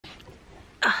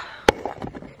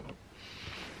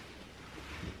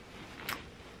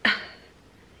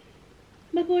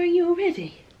boring you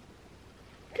already?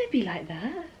 Don't be like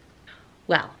that.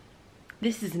 Well,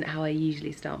 this isn't how I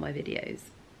usually start my videos.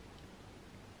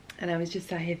 And I was just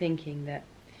sat here thinking that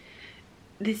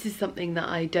this is something that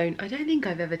I don't think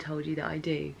I've ever told you that I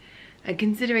do. And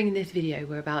considering in this video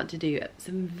we're about to do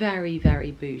some very, very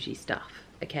bougie stuff.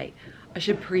 Okay, I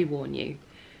should pre-warn you.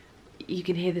 You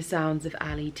can hear the sounds of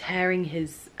Ali tearing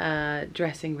his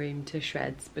dressing room to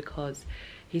shreds because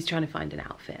he's trying to find an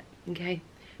outfit, okay?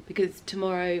 Because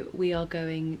tomorrow we are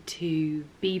going to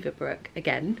Beaverbrook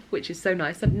again, which is so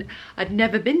nice. I'd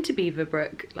never been to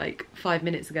Beaverbrook like 5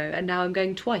 minutes ago, and now I'm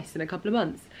going twice in a couple of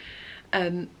months.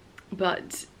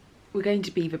 But we're going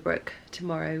to Beaverbrook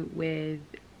tomorrow with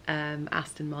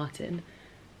Aston Martin,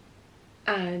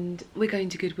 and we're going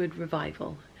to Goodwood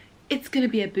Revival. It's going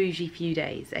to be a bougie few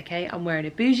days, okay? I'm wearing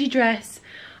a bougie dress,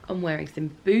 I'm wearing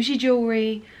some bougie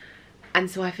jewellery,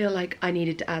 and so I feel like I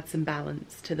needed to add some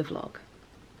balance to the vlog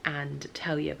and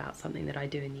tell you about something that I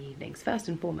do in the evenings. First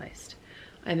and foremost,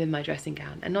 I'm in my dressing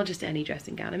gown, and not just any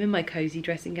dressing gown, I'm in my cosy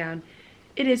dressing gown.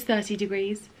 It is 30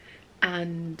 degrees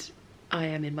and I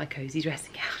am in my cosy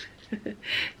dressing gown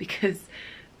because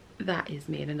that is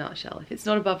me in a nutshell. If it's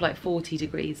not above like 40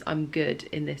 degrees, I'm good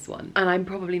in this one. And I'm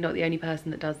probably not the only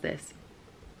person that does this,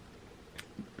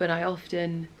 but I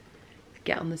often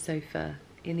get on the sofa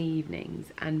in the evenings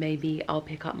and maybe I'll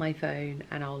pick up my phone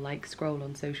and I'll like scroll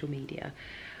on social media,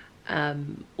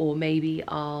 or maybe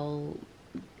I'll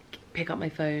pick up my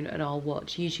phone and I'll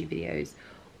watch YouTube videos,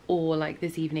 or like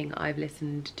this evening I've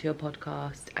listened to a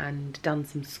podcast and done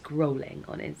some scrolling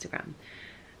on Instagram.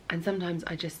 And sometimes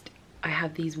I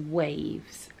have these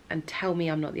waves, and tell me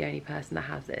I'm not the only person that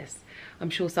has this. I'm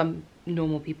sure some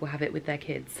normal people have it with their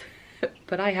kids,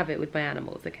 but I have it with my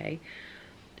animals, okay?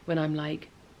 When I'm like,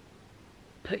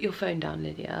 put your phone down,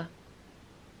 Lydia,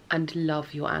 and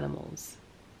love your animals.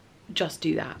 Just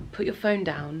do that. Put your phone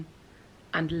down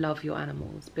and love your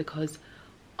animals, because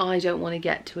I don't want to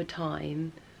get to a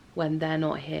time when they're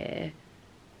not here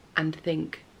and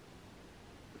think,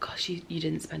 gosh, you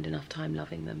didn't spend enough time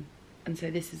loving them. And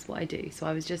so this is what I do. So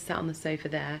I was just sat on the sofa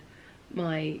there,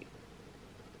 my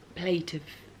plate of,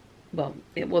 well,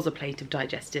 it was a plate of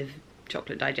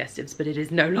chocolate digestives, but it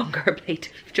is no longer a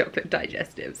plate of chocolate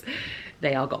digestives.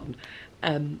 They are gone.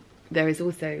 There is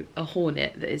also a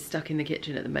hornet that is stuck in the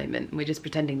kitchen at the moment, and we're just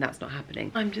pretending that's not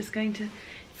happening. I'm just going to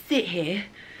sit here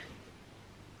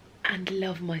and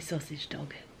love my sausage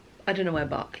dog. I don't know where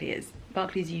Barkley is.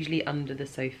 Barkley's usually under the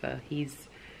sofa. He's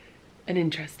an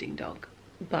interesting dog.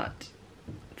 But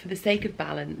for the sake of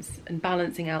balance and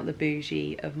balancing out the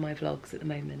bougie of my vlogs at the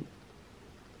moment,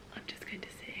 I'm just going to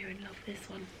sit here and love this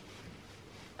one.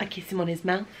 I kiss him on his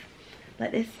mouth,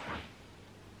 like this.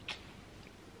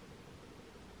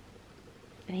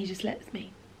 And he just lets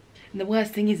me. And the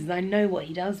worst thing is I know what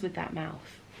he does with that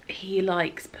mouth. He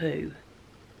likes poo.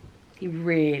 He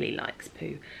really likes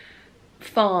poo.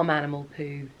 Farm animal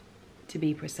poo, to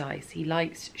be precise. He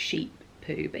likes sheep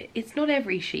poo, but it's not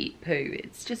every sheep poo,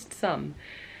 it's just some.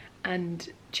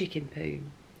 And chicken poo.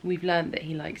 We've learned that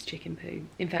he likes chicken poo.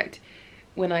 In fact,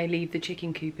 when I leave the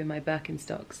chicken coop in my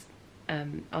Birkenstocks,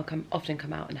 I'll often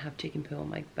come out and have chicken poo on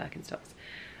my Birkenstocks.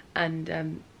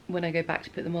 And when I go back to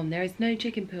put them on, there is no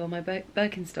chicken poo on my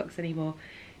Birkenstocks anymore,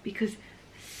 because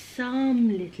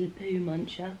some little poo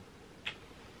muncher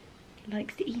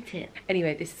likes to eat it.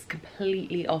 Anyway, this is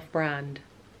completely off-brand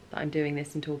that I'm doing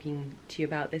this and talking to you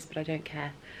about this, but I don't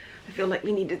care. I feel like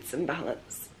we needed some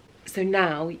balance. So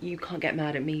now you can't get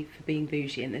mad at me for being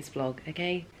bougie in this vlog,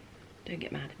 okay? Don't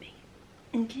get mad at me.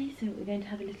 Okay, so we're going to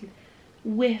have a little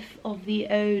whiff of the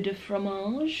eau de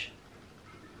fromage.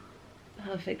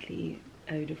 Perfectly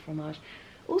eau de fromage.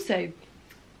 Also,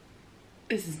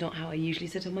 this is not how I usually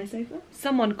sit on my sofa.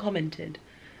 Someone commented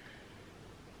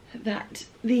that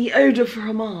the eau de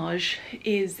fromage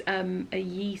is a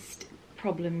yeast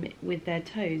problem with their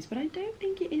toes, but I don't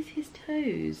think it is his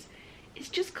toes. It's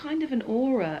just kind of an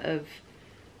aura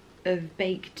of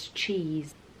baked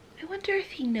cheese. I wonder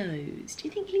if he knows. Do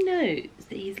you think he knows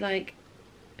that he's like...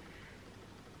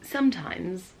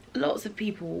 Sometimes lots of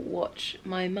people watch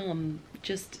my mum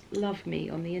just love me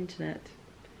on the internet.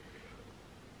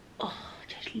 Oh,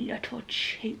 just little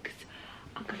cheeks.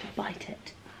 I'm going to bite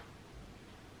it.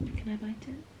 Can I bite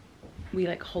it? We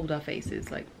like hold our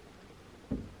faces, like,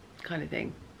 kind of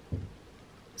thing.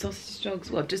 Sausage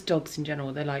dogs, well, just dogs in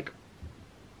general, they're like...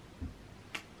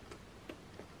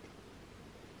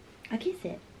 I kiss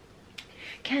it.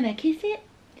 Can I kiss it?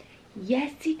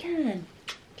 Yes, you can.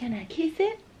 Can I kiss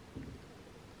it?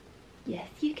 Yes,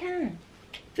 you can.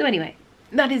 So anyway,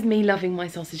 that is me loving my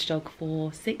sausage dog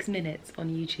for 6 minutes on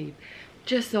YouTube,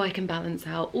 just so I can balance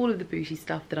out all of the bougie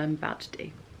stuff that I'm about to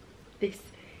do. This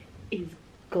is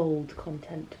gold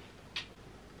content,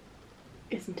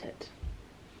 isn't it?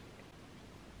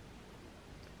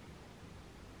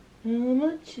 How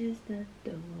much is that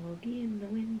doggy in the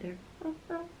window?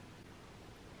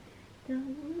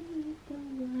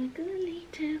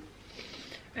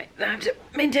 Right, I have to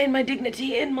maintain my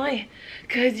dignity in my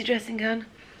cosy dressing gown.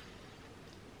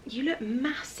 You look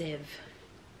massive.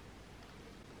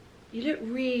 You look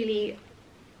really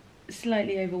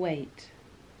slightly overweight.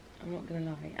 I'm not gonna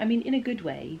lie. I mean, in a good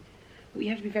way, but you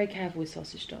have to be very careful with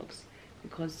sausage dogs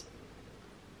because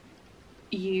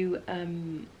you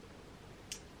don't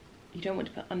want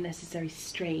to put unnecessary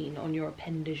strain on your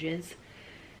appendages.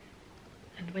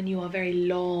 And when you are very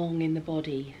long in the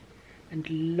body and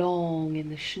long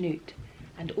in the snoot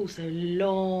and also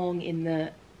long in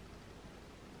the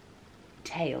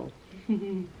tail,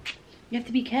 you have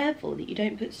to be careful that you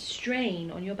don't put strain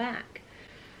on your back,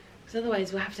 because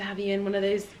otherwise we'll have to have you in one of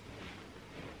those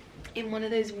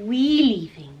wheelie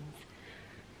things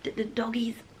that the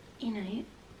doggies, you know,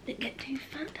 that get too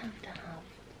fat have to have.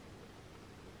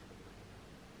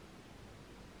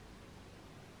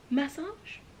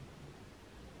 Massage?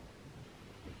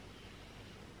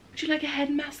 Would you like a head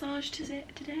massage today?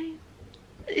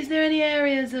 Is there any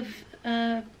areas of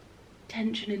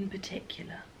tension in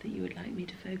particular that you would like me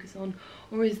to focus on?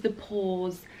 Or is the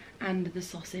paws and the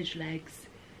sausage legs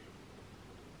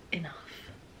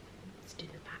enough? Let's do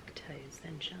the back toes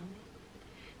then, shall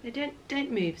we? No,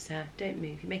 don't move, sir. Don't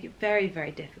move. You make it very,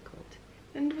 very difficult.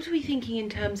 And what are we thinking in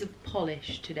terms of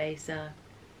polish today, sir?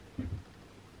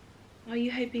 Are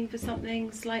you hoping for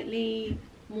something slightly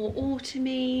more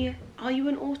autumny? Are you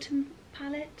an autumn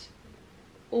palette?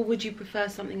 Or would you prefer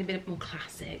something a bit more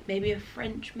classic? Maybe a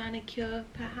French manicure,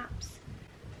 perhaps?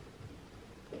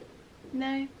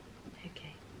 No?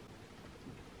 Okay.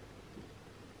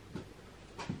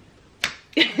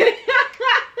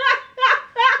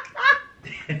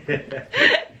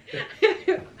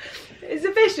 It's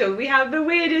official. We have the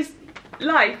weirdest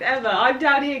life ever. I'm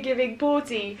down here giving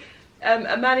Porty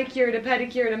a manicure and a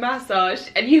pedicure and a massage,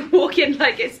 and you walk in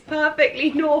like it's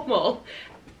perfectly normal,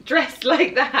 dressed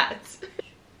like that.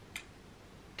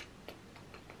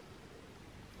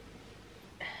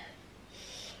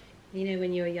 You know,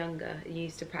 when you were younger, you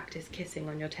used to practice kissing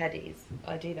on your teddies.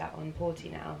 I do that on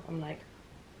Porty now. I'm like,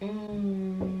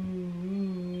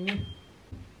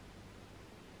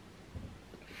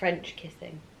 French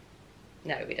kissing.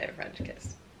 No, we don't French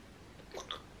kiss.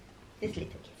 It's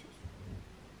little kisses.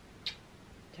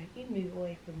 Don't you move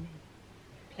away from me.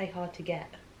 Play hard to get.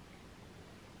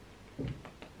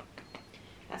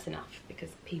 That's enough, because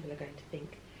people are going to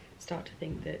start to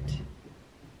think that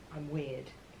I'm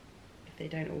weird, if they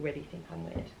don't already think I'm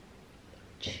weird.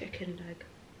 Chicken leg.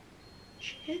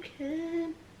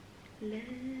 Chicken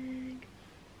leg.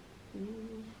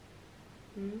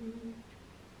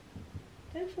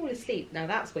 Don't fall asleep. Now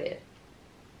that's weird.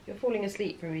 You're falling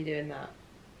asleep from me doing that.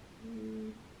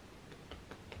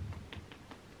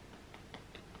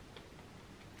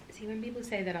 See, when people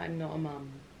say that I'm not a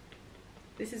mum,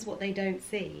 this is what they don't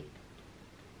see.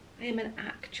 I am an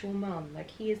actual mum. Like,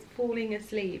 he is falling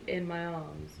asleep in my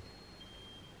arms.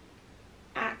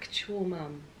 Actual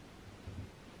mum.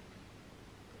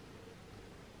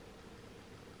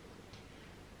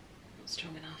 Not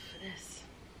strong enough for this.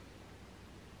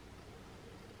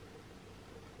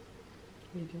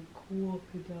 Little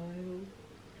crocodile.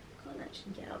 I can't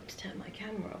actually get up to turn my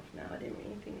camera off now. I didn't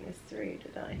really think this through,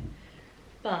 did I?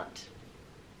 But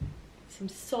some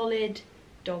solid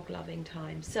dog loving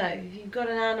time. So if you've got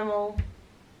an animal,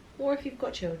 or if you've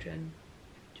got children,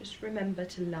 just remember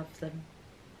to love them.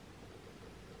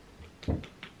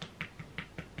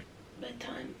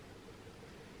 Bedtime.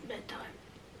 Bedtime.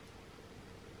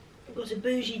 I've got a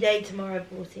bougie day tomorrow,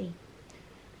 Porty.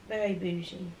 Very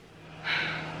bougie.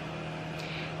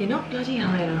 You're not bloody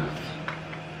high enough.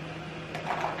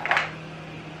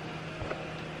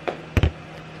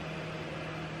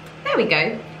 There we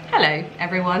go. Hello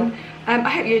everyone. I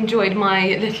hope you enjoyed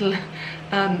my little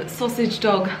sausage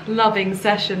dog loving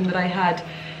session that I had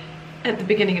at the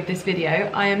beginning of this video.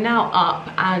 I am now up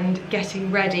and getting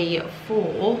ready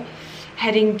for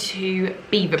heading to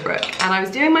Beaverbrook, and I was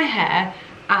doing my hair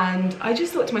and I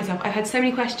just thought to myself, I've had so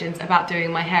many questions about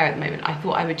doing my hair at the moment. I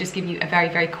thought I would just give you a very,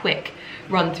 very quick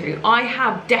run through. I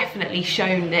have definitely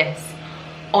shown this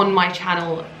on my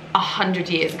channel 100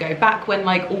 years ago, back when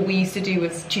like all we used to do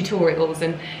was tutorials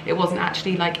and it wasn't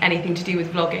actually like anything to do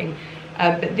with vlogging.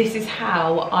 But this is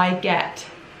how I get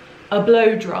a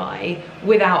blow dry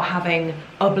without having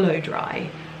a blow dry.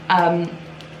 And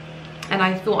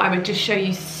I thought I would just show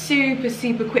you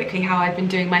super quickly how I've been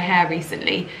doing my hair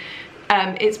recently.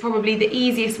 It's probably the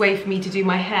easiest way for me to do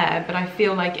my hair, but I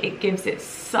feel like it gives it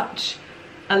such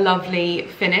a lovely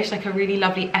finish, like a really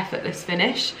lovely effortless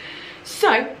finish.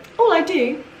 So all I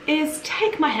do is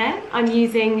take my hair. I'm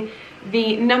using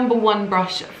the #1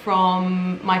 brush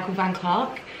from Michael Van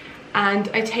Clark, and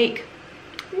I take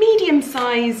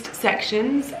medium-sized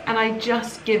sections and I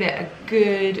just give it a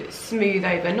good smooth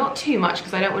over, not too much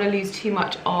because I don't want to lose too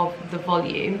much of the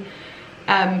volume,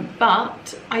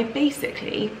 but I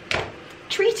basically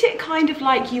treat it kind of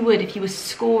like you would if you were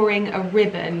scoring a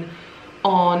ribbon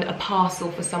on a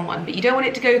parcel for someone, but you don't want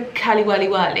it to go curly whirly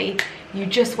whirly, you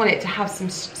just want it to have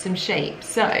some shape.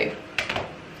 So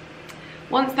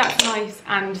once that's nice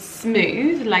and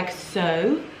smooth like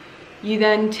so, you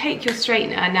then take your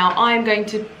straightener. Now I'm going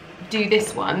to do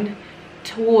this one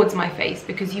towards my face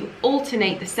because you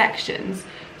alternate the sections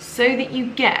so that you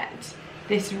get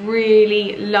this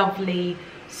really lovely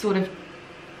sort of,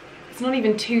 it's not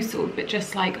even two-sword, but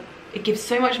just like, it gives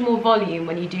so much more volume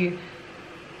when you do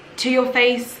to your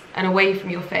face and away from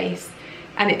your face,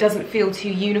 and it doesn't feel too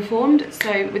uniformed.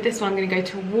 So with this one I'm going to go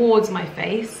towards my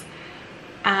face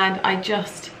and I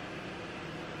just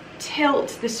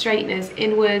tilt the straighteners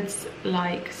inwards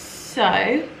like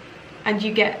so, and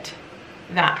you get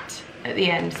that at the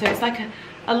end. So it's like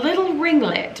a little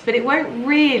ringlet, but it won't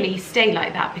really stay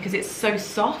like that because it's so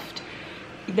soft.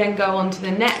 You then go on to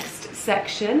the next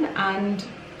section and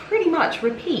pretty much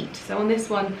repeat. So on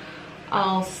this one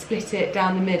I'll split it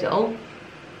down the middle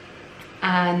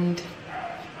and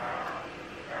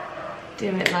do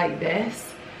it like this.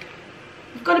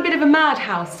 We've got a bit of a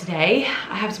madhouse today,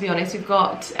 I have to be honest. We've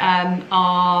got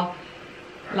our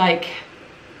like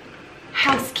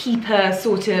housekeeper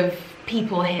sort of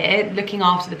people here looking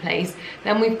after the place.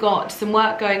 Then we've got some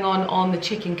work going on the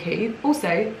chicken coop.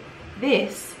 Also,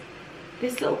 this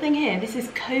little thing here, this is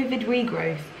COVID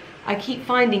regrowth. I keep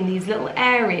finding these little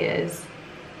areas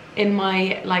in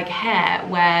my like hair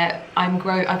where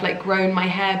I've like grown my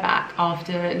hair back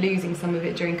after losing some of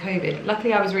it during COVID.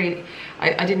 Luckily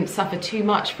I didn't suffer too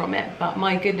much from it, but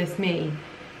my goodness me,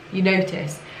 you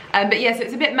notice. But yeah, so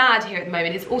it's a bit mad here at the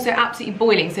moment. It's also absolutely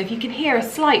boiling, so if you can hear a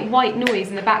slight white noise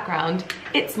in the background,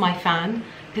 it's my fan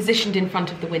positioned in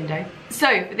front of the window.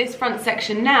 So for this front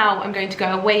section now, I'm going to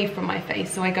go away from my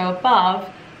face. So I go above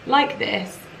like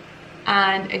this,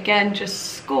 and again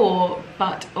just score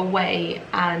but away,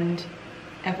 and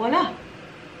voila,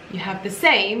 you have the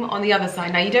same on the other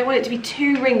side. Now you don't want it to be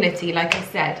too ringlety, like I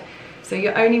said, so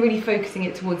you're only really focusing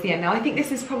it towards the end. Now I think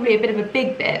this is probably a bit of a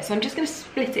big bit, so I'm just going to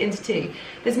split it into two.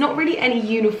 There's not really any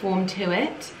uniform to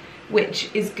it,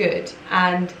 which is good,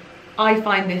 and I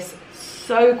find this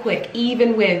so quick.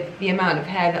 Even with the amount of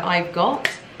hair that I've got,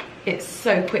 it's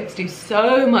so quick to do,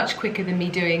 so much quicker than me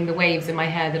doing the waves in my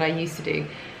hair that I used to do,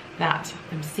 that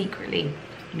I'm secretly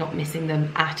not missing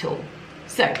them at all.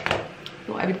 So I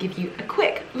thought I would give you a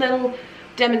quick little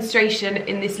demonstration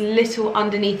in this little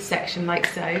underneath section like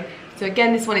so. So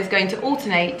again, this one is going to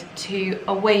alternate to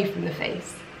away from the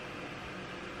face.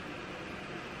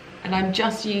 And I'm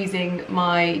just using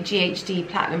my GHD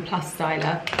Platinum Plus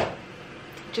styler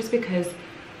just because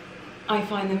I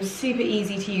find them super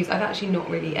easy to use. I've actually not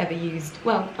really ever used,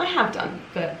 well, I have done,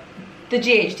 but the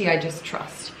GHD I just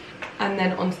trust. And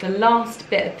then onto the last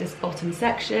bit of this bottom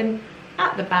section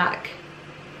at the back,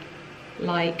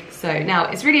 like so. Now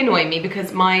it's really annoying me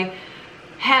because my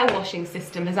hair washing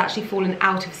system has actually fallen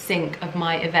out of sync of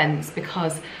my events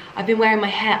because I've been wearing my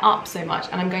hair up so much,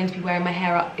 and I'm going to be wearing my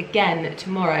hair up again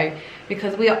tomorrow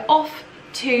because we are off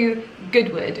to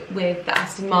Goodwood with the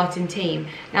Aston Martin team.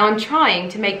 Now I'm trying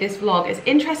to make this vlog as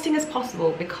interesting as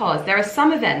possible because there are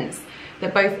some events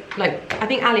that both, like, I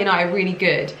think Ali and I are really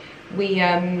good.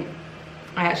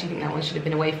 I actually think that one should have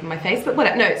been away from my face, but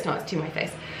whatever, no it's not, it's to my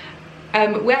face.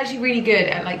 We're actually really good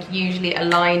at like usually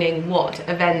aligning what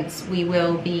events we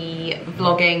will be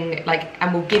vlogging, like,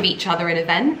 and we'll give each other an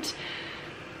event.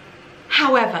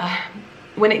 However,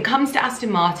 when it comes to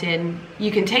Aston Martin,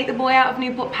 you can take the boy out of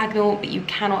Newport Pagnell, but you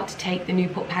cannot take the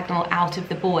Newport Pagnell out of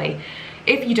the boy.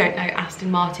 If you don't know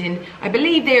Aston Martin, I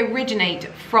believe they originate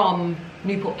from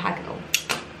Newport Pagnell,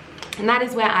 and that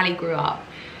is where Ali grew up.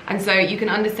 And so you can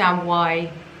understand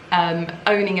why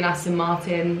owning an Aston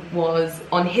Martin was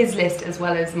on his list as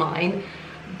well as mine.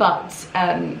 But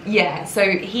yeah, so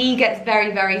he gets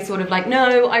very, very sort of like,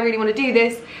 no, I really want to do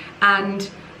this. And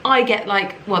I get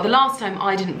like, well, the last time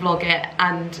I didn't vlog it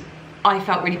and I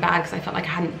felt really bad because I felt like I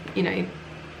hadn't, you know,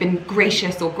 been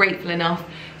gracious or grateful enough.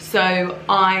 So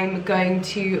I'm going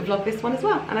to vlog this one as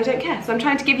well, and I don't care. So I'm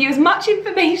trying to give you as much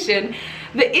information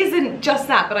that isn't just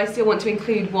that, but I still want to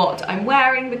include what I'm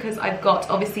wearing because I've got,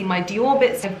 obviously my Dior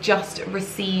bits have just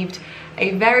received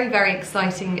a very, very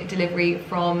exciting delivery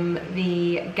from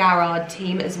the Garrard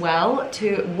team as well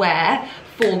to wear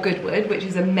for Goodwood, which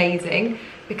is amazing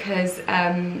because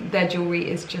their jewellery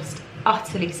is just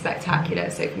utterly spectacular.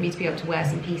 So for me to be able to wear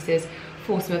some pieces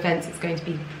for some events, it's going to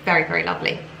be very, very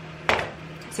lovely.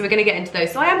 So we're going to get into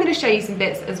those. So I am going to show you some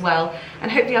bits as well,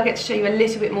 and hopefully I'll get to show you a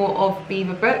little bit more of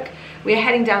Beaverbrook. We are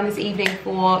heading down this evening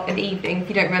for an evening. If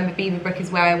you don't remember, Beaverbrook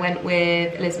is where I went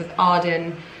with Elizabeth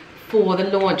Arden for the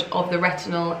launch of the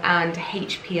Retinol and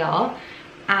HPR,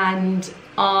 and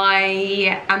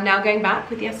I am now going back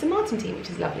with the Aston Martin team, which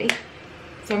is lovely.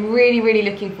 So I'm really, really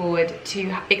looking forward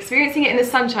to experiencing it in the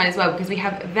sunshine as well, because we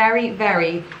have very,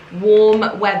 very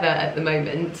warm weather at the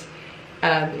moment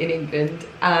in England,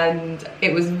 and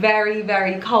it was very,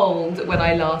 very cold when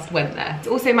I last went there. It's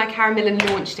also my Karen Millen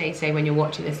launch day today when you're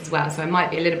watching this as well, so I might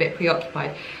be a little bit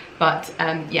preoccupied. But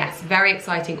yes, very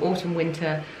exciting autumn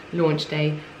winter launch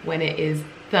day when it is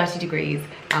 30 degrees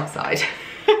outside.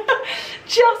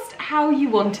 Just how you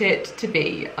want it to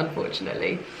be,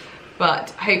 unfortunately.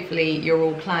 But hopefully you're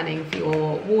all planning for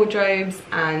your wardrobes,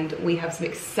 and we have some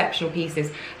exceptional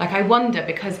pieces. Like, I wonder,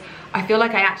 because I feel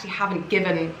like I actually haven't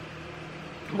given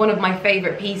one of my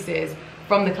favorite pieces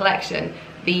from the collection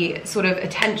the sort of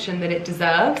attention that it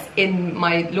deserves in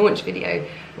my launch video.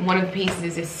 And one of the pieces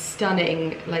is this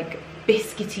stunning, like,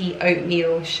 biscuity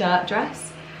oatmeal shirt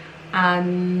dress,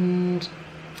 and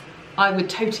I would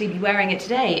totally be wearing it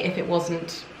today if it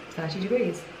wasn't 30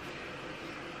 degrees,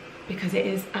 because it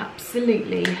is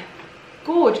absolutely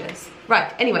gorgeous.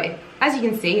 Right, anyway, as you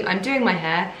can see, I'm doing my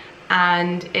hair,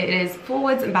 and it is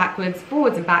forwards and backwards,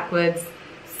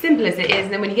 simple as it is.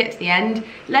 And then when you get to the end,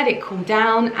 let it cool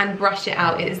down and brush it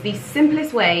out. It is the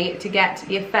simplest way to get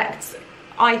the effects,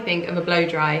 I think, of a blow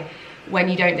dry when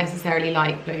you don't necessarily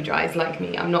like blow dries like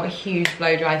me. I'm not a huge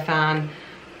blow dry fan,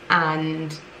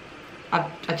 and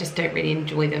I just don't really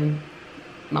enjoy them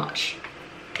much,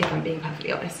 if I'm being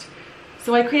perfectly honest.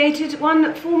 So I created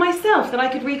one for myself that I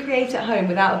could recreate at home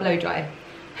without a blow dry.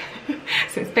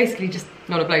 So it's basically just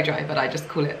not a blow dry, but I just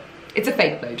call it, it's a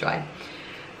fake blow dry.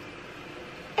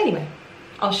 Anyway,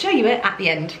 I'll show you it at the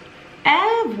end.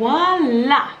 Et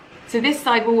voila! So this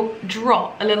side will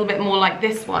drop a little bit more like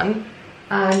this one.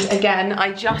 And again,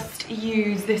 I just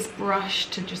use this brush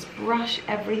to just brush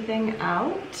everything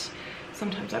out.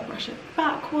 Sometimes I brush it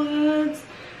backwards,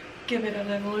 give it a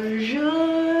little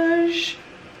zhuzh.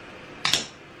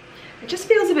 It just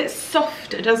feels a bit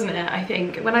softer, doesn't it, I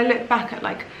think? When I look back at,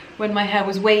 like, when my hair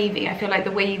was wavy, I feel like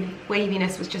the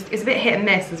waviness was just, it's a bit hit and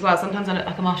miss as well. Sometimes I look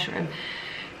like a mushroom.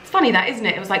 It's funny that, isn't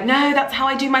it? It was like, no, that's how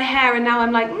I do my hair, and now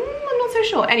I'm like, I'm not so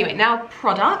sure. Anyway, now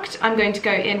product. I'm going to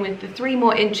go in with the 3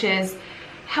 more inches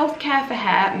Healthcare for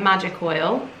Hair Magic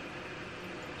Oil.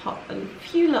 Pop a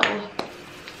few little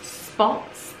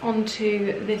spots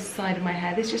onto this side of my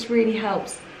hair. This just really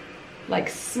helps, like,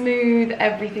 smooth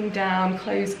everything down,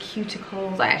 close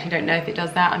cuticles. I actually don't know if it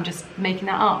does that, I'm just making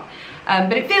that up.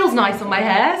 But it feels nice on my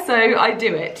hair, so I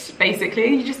do it,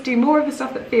 basically. You just do more of the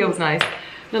stuff that feels nice.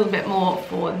 A little bit more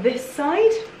for this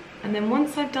side. And then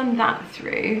once I've done that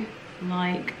through,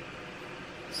 like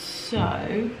so,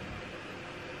 I'm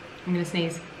gonna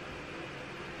sneeze.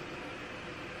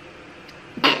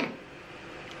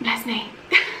 Bless me.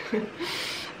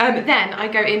 Then I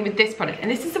go in with this product,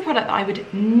 and this is a product that I would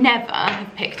never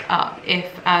have picked up if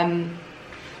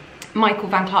Michael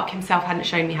Van Clark himself hadn't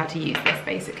shown me how to use this,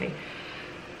 basically,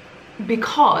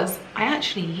 because I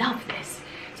actually love this.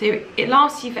 So it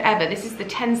lasts you forever. This is the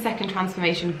 10-second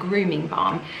transformation grooming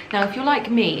balm. Now, if you're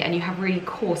like me and you have really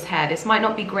coarse hair, this might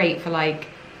not be great for, like,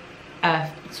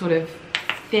 sort of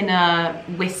thinner,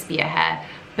 wispier hair,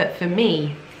 but for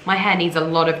me, my hair needs a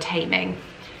lot of taming.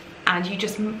 And you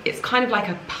just, it's kind of like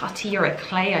a putty or a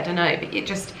clay, I don't know, but it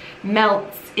just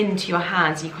melts into your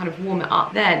hands. You kind of warm it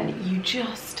up. Then you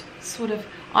just sort of,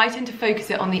 I tend to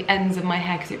focus it on the ends of my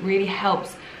hair because it really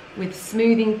helps with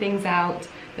smoothing things out,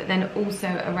 but then also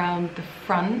around the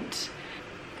front,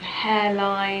 the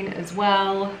hairline as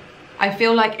well. I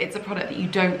feel like it's a product that you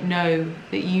don't know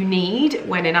that you need,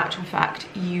 when in actual fact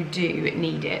you do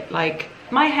need it. Like,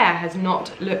 my hair has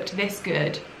not looked this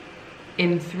good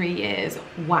in 3 years.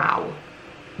 Wow.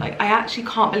 Like, I actually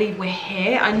can't believe we're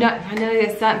here. I know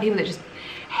there's certain people that just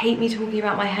hate me talking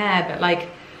about my hair, but, like,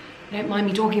 I don't mind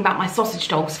me talking about my sausage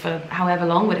dogs for however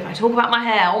long, but if I talk about my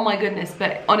hair, oh my goodness.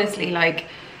 But honestly, like,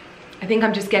 I think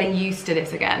I'm just getting used to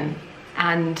this again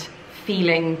and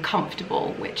feeling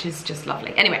comfortable, which is just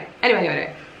lovely. Anyway,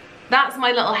 that's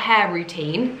my little hair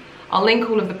routine. I'll link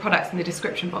all of the products in the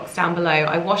description box down below.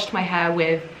 I washed my hair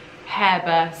with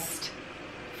Hairburst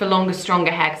for longer,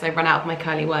 stronger hair because I've run out of my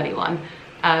curly whirly one.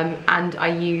 and I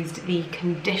used the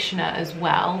conditioner as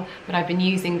well, but I've been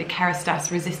using the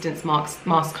Kerastase resistance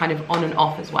mask kind of on and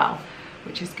off as well,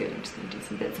 which is good. I'm just going to do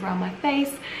some bits around my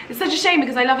face. It's such a shame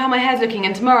because I love how my hair's looking,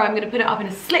 and tomorrow I'm going to put it up in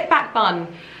a slick back bun.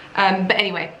 But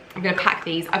anyway, I'm going to pack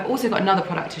these. I've also got another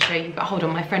product to show you, but hold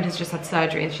on, my friend has just had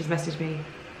surgery and she's messaged me.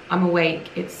 I'm awake,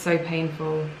 it's so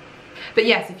painful. But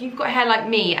yes, if you've got hair like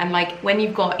me, and like when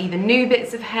you've got either new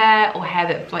bits of hair or hair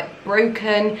that's like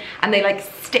broken and they like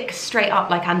stick straight up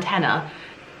like antenna,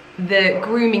 the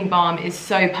grooming balm is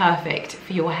so perfect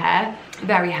for your hair.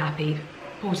 Very happy.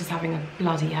 Paul's just having a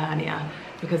bloody hernia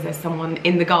because there's someone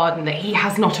in the garden that he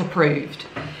has not approved.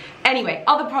 Anyway,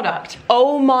 other product.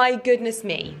 Oh my goodness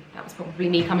me. That was probably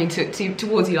me coming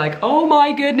towards you like, oh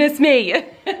my goodness me.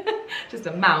 Just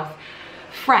a mouth.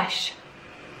 Fresh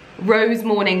Rose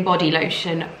Morning Body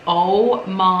Lotion. Oh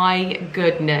my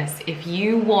goodness. If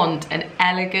you want an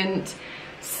elegant,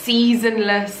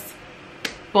 seasonless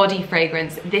body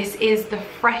fragrance, this is the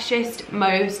freshest,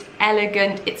 most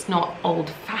elegant. It's not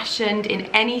old-fashioned in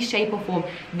any shape or form.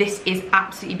 This is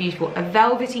absolutely beautiful. A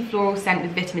velvety floral scent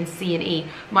with vitamin C and E.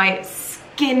 My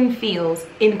skin feels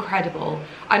incredible.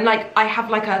 I'm like, I have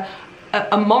like a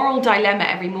moral dilemma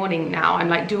every morning now. I'm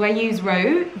like, do I use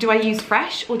Rose? Do I use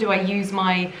Fresh? Or do I use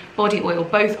my body oil?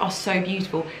 Both are so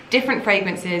beautiful. Different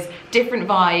fragrances, different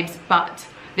vibes, but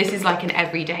this is like an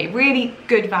everyday. Really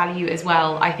good value as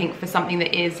well, I think, for something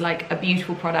that is like a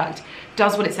beautiful product.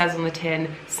 Does what it says on the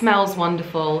tin, smells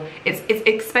wonderful. It's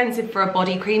expensive for a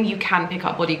body cream. You can pick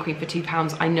up body cream for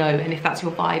 £2, I know, and if that's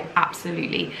your vibe,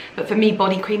 absolutely. But for me,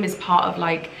 body cream is part of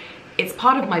like, it's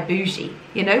part of my bougie,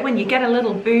 you know, when you get a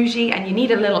little bougie and you need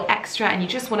a little extra and you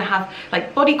just want to have,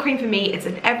 like, body cream for me, it's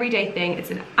an everyday thing, it's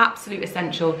an absolute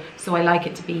essential, so I like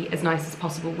it to be as nice as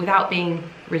possible without being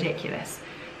ridiculous.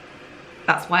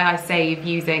 That's why I save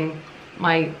using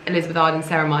my Elizabeth Arden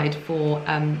ceramide for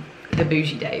the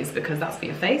bougie days, because that's for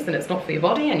your face and it's not for your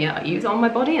body, and yeah, I use it on my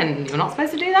body and you're not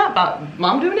supposed to do that, but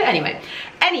I'm doing it anyway.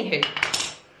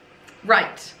 Anywho,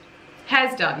 right,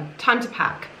 hair's done, time to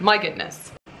pack, my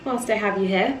goodness. Whilst I have you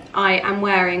here, I am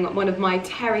wearing one of my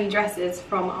terry dresses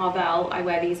from Arvel. I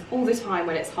wear these all the time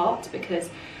when it's hot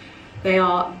because they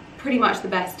are pretty much the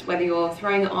best whether you're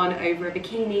throwing it on over a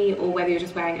bikini or whether you're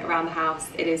just wearing it around the house.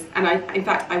 It is, and in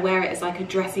fact I wear it as like a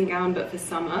dressing gown but for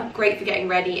summer. Great for getting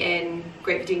ready in,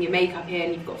 great for doing your makeup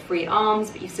in. You've got free arms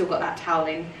but you've still got that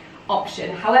toweling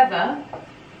option. However,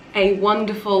 a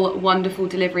wonderful, wonderful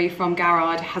delivery from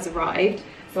Garrard has arrived,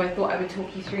 so I thought I would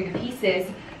talk you through the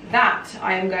pieces that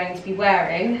I am going to be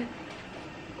wearing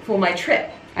for my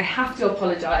trip. I have to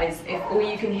apologise if all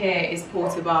you can hear is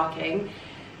Porter barking.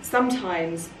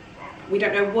 Sometimes we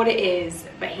don't know what it is,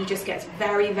 but he just gets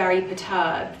very, very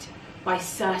perturbed by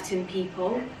certain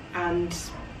people, and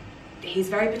he's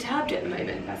very perturbed at the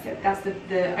moment. That's it. That's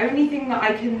the only thing that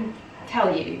I can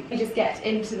tell you. We just get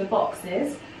into the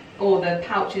boxes, or the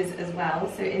pouches as well.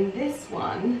 So in this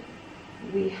one,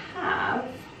 we have,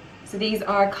 so these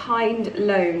are a kind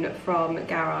loan from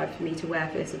Garrard for me to wear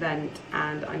for this event,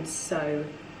 and I'm so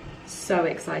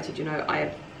excited. You know, I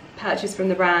have purchased from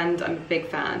the brand, I'm a big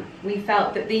fan. We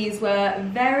felt that these were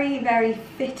very, very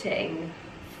fitting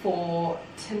for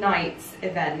tonight's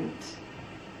event.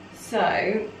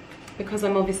 So, because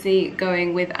I'm obviously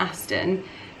going with Aston,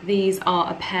 these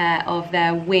are a pair of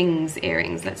their Wings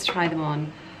earrings. Let's try them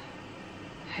on.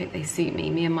 I hope they suit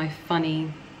me and my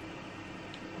funny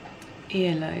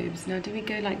earlobes. Now, do we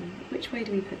go like, which way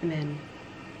do we put them in?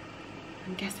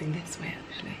 I'm guessing this way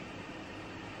actually.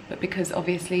 But because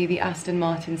obviously the Aston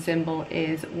Martin symbol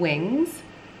is wings,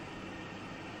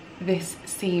 this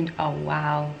seemed, oh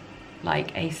wow,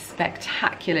 like a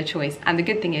spectacular choice. And the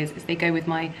good thing is they go with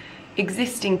my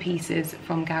existing pieces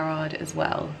from Garrard as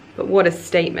well. But what a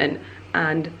statement,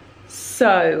 and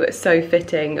so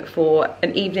fitting for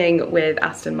an evening with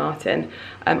Aston Martin.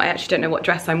 I actually don't know what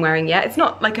dress I'm wearing yet. It's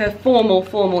not like a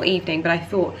formal evening, but I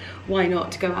thought, why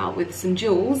not go out with some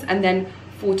jewels? And then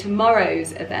for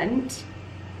tomorrow's event,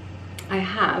 I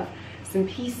have some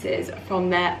pieces from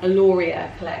their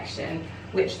Aloria collection,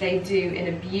 which they do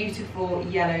in a beautiful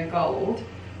yellow gold.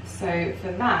 So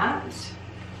for that,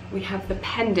 we have the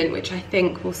pendant, which I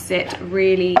think will sit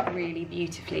really, really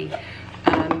beautifully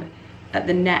at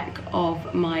the neck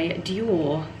of my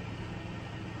Dior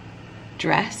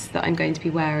dress that I'm going to be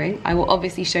wearing. I will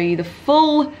obviously show you the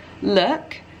full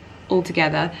look all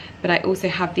together, but I also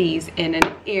have these in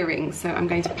an earring, so I'm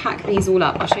going to pack these all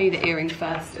up. I'll show you the earring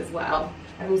first as well.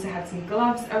 I've also had some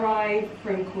gloves arrive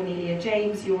from Cornelia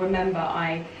James. You'll remember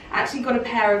I actually got a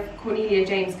pair of Cornelia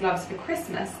James gloves for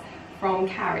Christmas from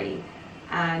Carrie,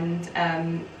 and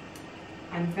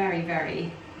I'm very,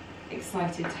 very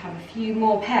excited to have a few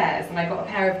more pairs, and I got a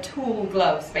pair of tall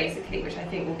gloves basically, which I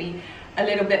think will be a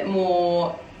little bit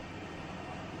more,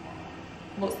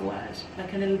 what's the word,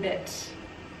 like a little bit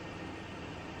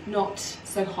not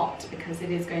so hot, because it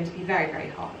is going to be very, very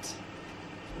hot.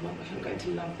 Oh my gosh, I'm going to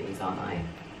love these, aren't I?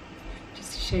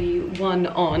 Just to show you one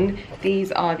on,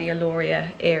 these are the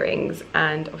Aloria earrings,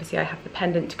 and obviously I have the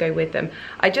pendant to go with them.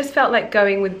 I just felt like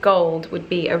going with gold would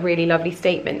be a really lovely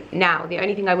statement. Now, the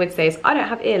only thing I would say is I don't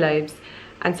have earlobes,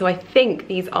 and so I think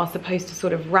these are supposed to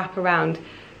sort of wrap around,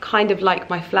 kind of like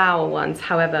my flower ones.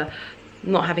 However,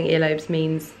 not having earlobes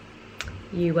means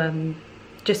you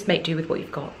just make do with what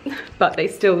you've got. But they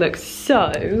still look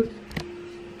so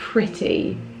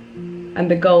pretty. And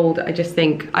the gold, I just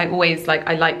think, I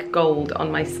like gold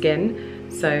on my skin.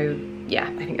 So yeah,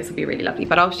 I think this will be really lovely.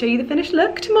 But I'll show you the finished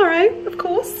look tomorrow, of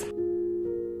course.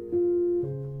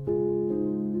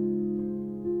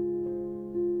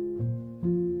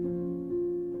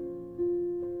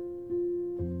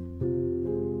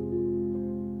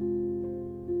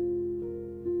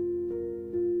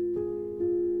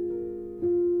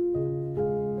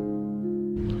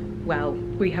 Well,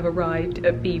 we have arrived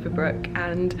at Beaverbrook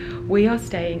and we are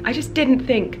staying. I just didn't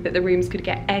think that the rooms could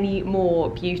get any more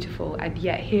beautiful, and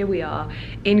yet here we are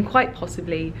in quite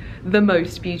possibly the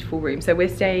most beautiful room. So we're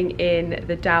staying in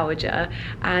the Dowager,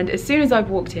 and as soon as I've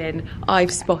walked in,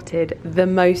 I've spotted the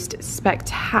most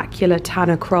spectacular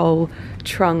Tanner Kroll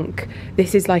trunk.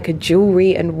 This is like a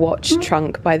jewellery and watch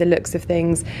trunk by the looks of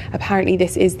things. Apparently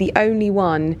this is the only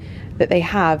one that they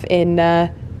have in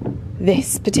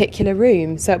this particular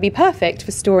room, so it'd be perfect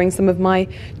for storing some of my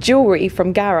jewellery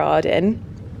from Garrard in.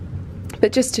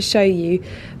 But just to show you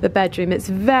the bedroom, it's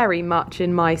very much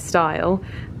in my style.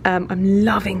 I'm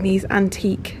loving these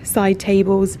antique side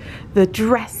tables, the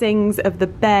dressings of the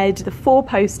bed, the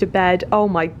four-poster bed, oh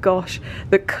my gosh,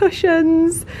 the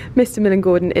cushions. Mr. Millen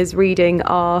Gordon is reading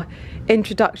our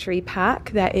introductory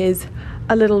pack. There is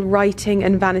a little writing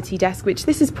and vanity desk, which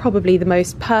this is probably the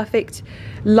most perfect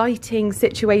lighting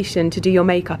situation to do your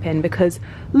makeup in, because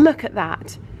look at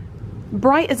that,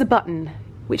 bright as a button,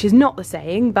 which is not the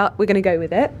saying, but we're going to go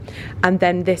with it. And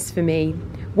then this for me,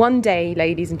 one day,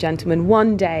 ladies and gentlemen,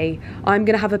 one day I'm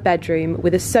going to have a bedroom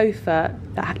with a sofa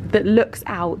that looks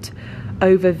out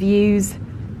over views,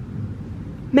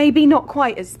 maybe not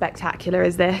quite as spectacular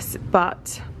as this,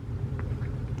 but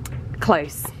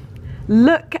close.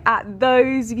 Look at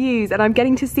those views, and I'm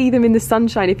getting to see them in the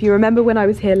sunshine. If you remember when I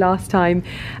was here last time,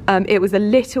 it was a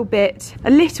little bit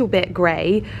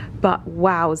grey, but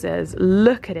wowzers,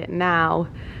 look at it now.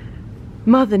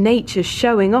 Mother Nature's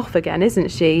showing off again, isn't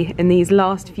she, in these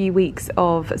last few weeks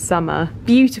of summer.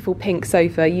 Beautiful pink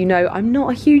sofa. You know, I'm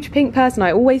not a huge pink person.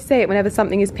 I always say it whenever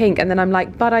something is pink, and then I'm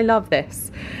like, but I love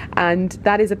this. And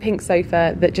that is a pink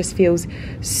sofa that just feels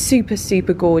super,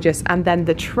 super gorgeous. And then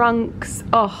the trunks,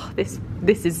 oh, this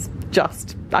is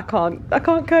just, I can't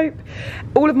cope.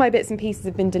 All of my bits and pieces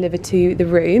have been delivered to the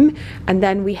room, and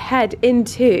then we head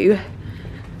into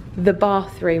the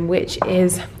bathroom, which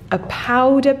is a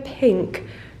powder pink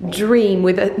dream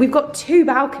with we've got 2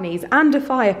 balconies and a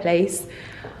fireplace.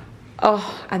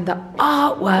 Oh, and the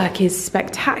artwork is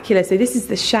spectacular. So this is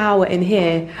the shower in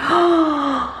here.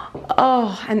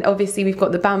 Oh, and obviously we've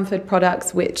got the Bamford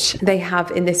products, which they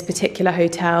have in this particular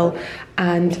hotel,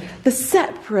 and the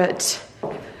separate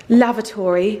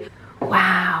lavatory.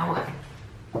 Wow.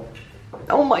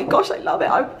 Oh my gosh, I love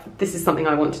it. This is something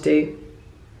I want to do.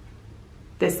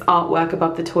 This artwork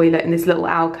above the toilet in this little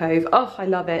alcove. Oh, I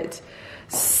love it.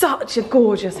 Such a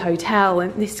gorgeous hotel,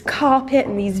 and this carpet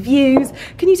and these views.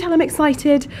 Can you tell I'm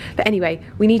excited? But anyway,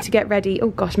 we need to get ready. Oh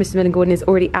gosh, Mr. Millen Gordon is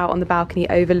already out on the balcony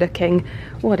overlooking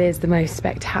what is the most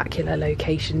spectacular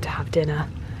location to have dinner.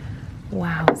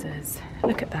 Wowzers,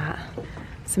 look at that.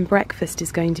 Some breakfast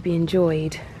is going to be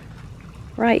enjoyed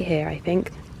right here, I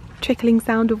think. Trickling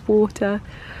sound of water,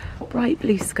 bright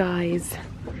blue skies.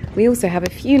 We also have a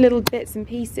few little bits and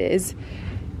pieces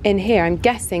in here. I'm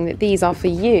guessing that these are for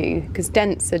you, because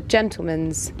dents are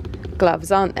gentlemen's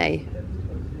gloves, aren't they?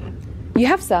 You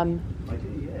have some? I do,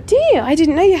 yeah. Do you? I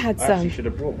didn't know you had some. I actually should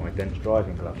have brought my dents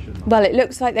driving gloves, shouldn't I? Well, it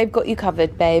looks like they've got you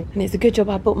covered, babe. And it's a good job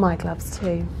I bought my gloves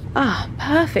too. Ah,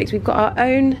 perfect. We've got our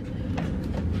own.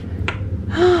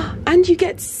 And you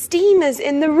get steamers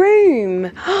in the room.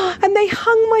 And they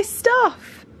hung my stuff.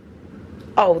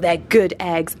 Oh, they're good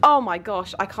eggs. Oh my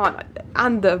gosh, I can't.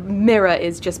 And the mirror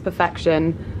is just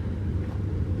perfection.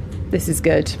 This is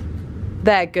good.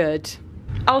 They're good.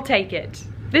 I'll take it.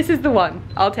 This is the one.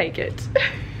 I'll take it.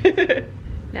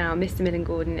 Now, Mr. Millen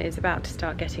Gordon is about to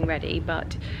start getting ready,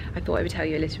 but I thought I would tell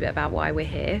you a little bit about why we're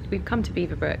here. We've come to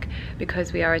Beaverbrook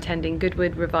because we are attending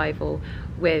Goodwood Revival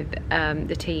with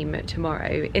the team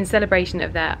tomorrow in celebration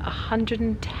of their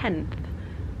 110th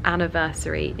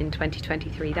anniversary in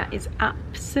 2023. That is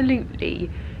absolutely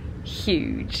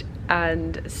huge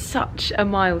and such a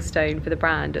milestone for the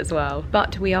brand as well.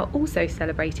 But we are also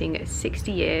celebrating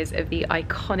 60 years of the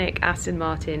iconic Aston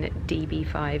Martin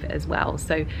DB5 as well.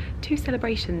 So 2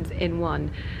 celebrations in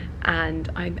one.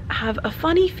 And I have a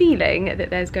funny feeling that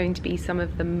there's going to be some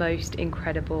of the most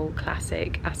incredible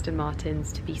classic Aston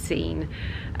Martins to be seen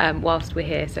whilst we're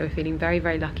here, so we're feeling very,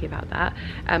 very lucky about that.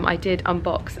 I did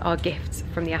unbox our gifts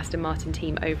from the Aston Martin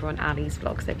team over on Ali's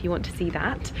vlog, so if you want to see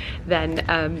that,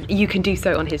 then you can do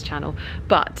so on his channel.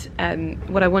 But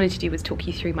what I wanted to do was talk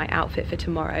you through my outfit for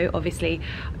tomorrow. Obviously,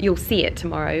 you'll see it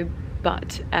tomorrow,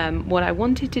 but what I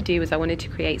wanted to do was I wanted to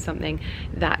create something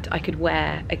that I could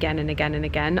wear again and again and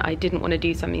again. I didn't want to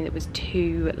do something that was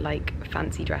too like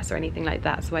fancy dress or anything like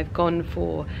that, so I've gone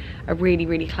for a really,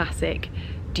 really classic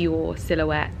Dior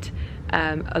silhouette,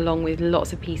 along with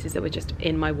lots of pieces that were just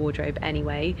in my wardrobe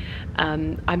anyway.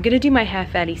 I'm going to do my hair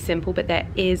fairly simple, but there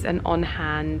is an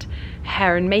on-hand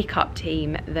hair and makeup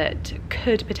team that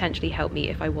could potentially help me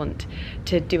if I want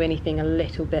to do anything a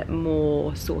little bit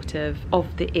more sort of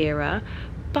the era.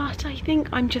 But I think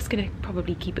I'm just going to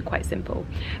probably keep it quite simple.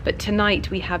 But tonight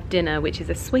we have dinner, which is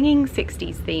a swinging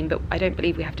 60s theme, but I don't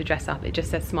believe we have to dress up. It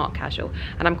just says smart casual,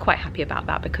 and I'm quite happy about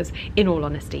that because, in all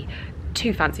honesty,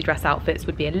 2 fancy dress outfits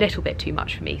would be a little bit too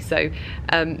much for me. So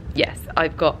yes,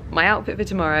 I've got my outfit for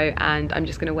tomorrow, and I'm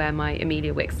just going to wear my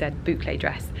Emilia Wickstead boucle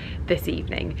dress this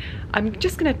evening. I'm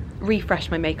just going to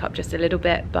refresh my makeup just a little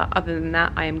bit, but other than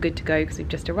that I am good to go because we've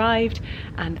just arrived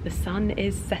and the sun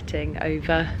is setting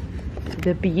over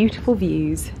the beautiful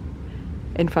views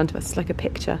in front of us. It's like a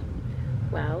picture.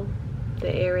 Well,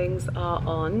 the earrings are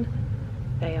on.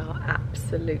 They are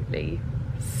absolutely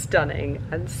stunning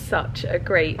and such a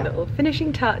great little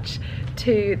finishing touch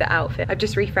to the outfit. I've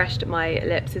just refreshed my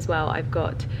lips as well. I've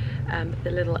got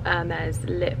the little Hermes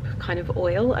lip kind of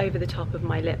oil over the top of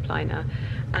my lip liner,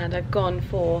 and I've gone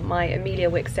for my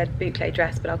Emilia Wickstead boucle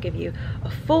dress, but I'll give you a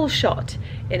full shot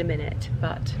in a minute.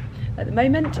 But at the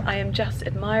moment I am just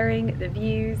admiring the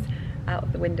views out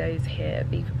of the windows here at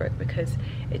Beaverbrook because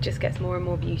it just gets more and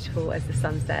more beautiful as the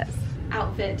sun sets.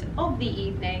 Outfit of the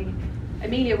evening: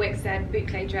 Emilia Wickstead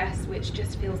boucle dress, which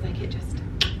just feels like it just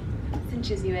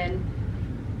cinches you in.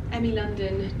 Emmy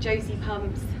London Josie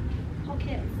pumps,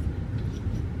 pockets,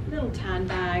 little tan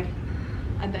bag,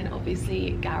 and then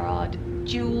obviously Garrard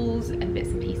jewels and bits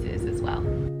and pieces as well.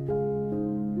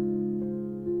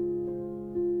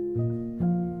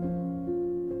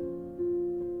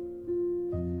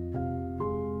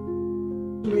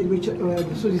 Which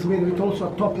the sauce is made with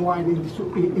also a top wine in the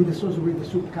soup, in the sauce with the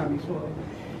soup coming. So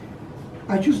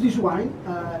I choose this wine.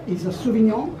 It's a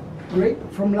Sauvignon grape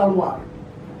from La Loire,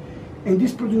 and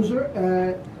this producer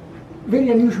very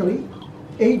unusually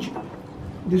aged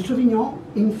the Sauvignon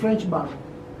in French barrel,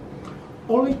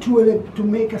 only to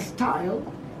make a style.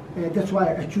 That's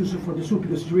why I choose it for the soup,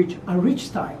 because it's rich, a rich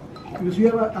style, because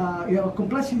you have a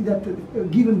complexity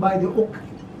that given by the oak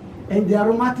and the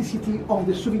aromaticity of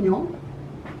the Sauvignon.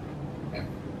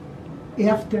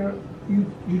 After you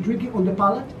drink it on the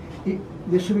palate,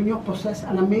 the Sauvignon possesses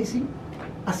an amazing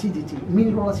acidity,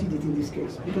 mineral acidity in this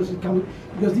case, because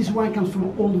this wine comes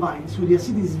from old vines, so the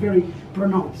acidity is very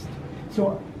pronounced.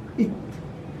 So it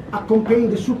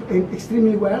accompanies the soup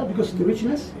extremely well because of the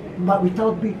richness, but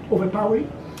without being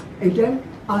overpowering. And then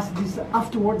as this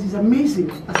afterwards is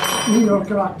amazing mineral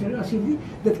character acidity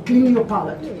that cleans your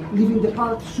palate, leaving the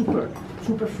palate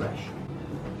super fresh.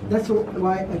 That's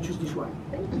why I choose this wine.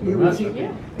 You will see.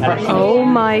 Oh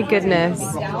my goodness.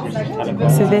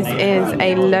 So this is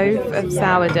a loaf of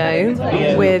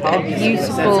sourdough with a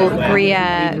beautiful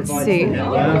Gruyere soup,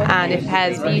 and it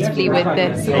pairs beautifully with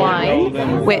this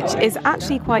wine, which is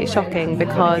actually quite shocking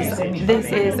because this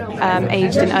is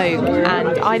aged in oak,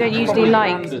 and I don't usually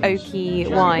like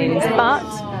oaky wines, but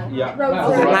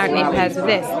apparently it pairs with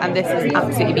this, and this is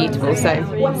absolutely beautiful. So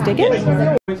let's dig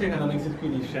in. I'm an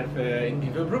executive chef in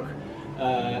Beaverbrook.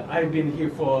 I've been here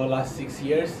for the last 6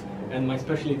 years, and my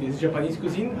specialty is Japanese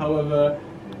cuisine. However,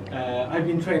 I've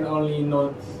been trained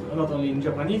not only in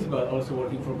Japanese, but also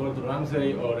working for Gordon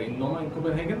Ramsay or in Noma in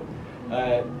Copenhagen.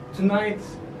 Tonight,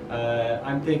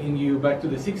 I'm taking you back to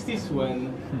the 60s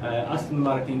when Aston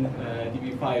Martin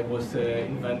DB5 was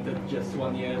invented just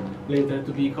 1 year later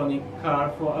to be iconic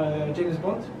car for James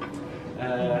Bond.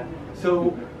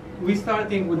 So we're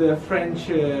starting with a French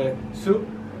soup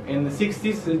In the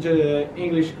 60s, the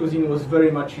English cuisine was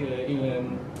very much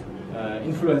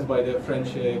influenced by the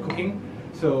French cooking.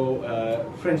 So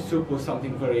French soup was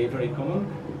something very, very common.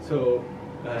 So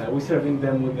we're serving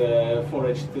them with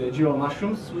foraged Giro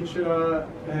mushrooms, which are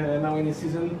now in the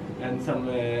season, and some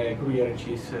Gruyere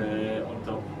cheese on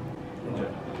top. Enjoy.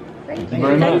 Thank you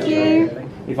very much. Thank you.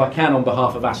 If I can, on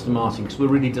behalf of Aston Martin, because we're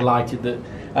really delighted that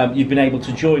you've been able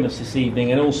to join us this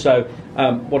evening, and also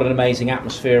what an amazing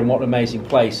atmosphere and what an amazing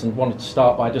place, and wanted to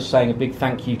start by just saying a big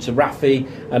thank you to Rafi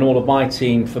and all of my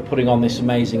team for putting on this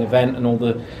amazing event, and all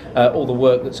the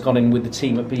work that's gone in with the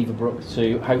team at Beaverbrook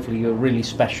to hopefully a really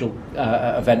special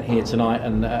event here tonight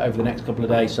and over the next couple of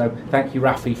days. So thank you,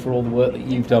 Rafi, for all the work that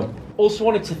you've done. Also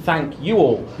wanted to thank you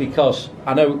all, because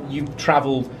I know you've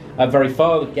travelled very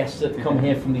far. The guests that have come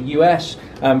here from the US,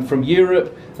 from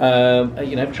Europe,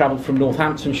 travelled from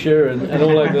Northamptonshire and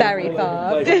all over, very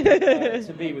far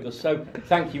to be with us. So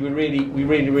thank you. We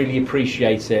really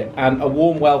appreciate it, and a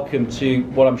warm welcome to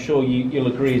what I'm sure you'll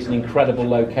agree is an incredible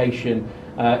location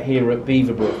here at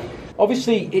Beaverbrook.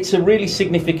 Obviously, it's a really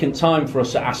significant time for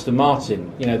us at Aston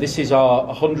Martin. You know, this is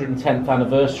our 110th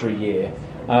anniversary year,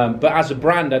 but as a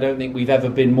brand, I don't think we've ever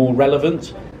been more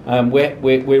relevant.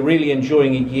 We're really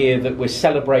enjoying a year that we're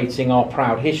celebrating our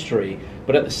proud history,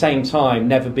 but at the same time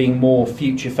never being more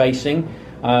future facing.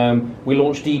 We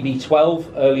launched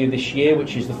EB12 earlier this year,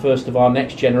 which is the first of our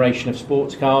next generation of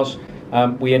sports cars.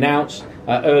 We announced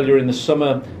earlier in the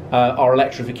summer our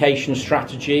electrification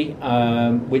strategy,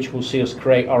 which will see us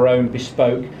create our own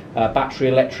bespoke battery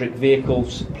electric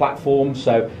vehicles platform.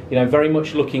 So, you know, very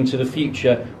much looking to the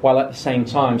future while at the same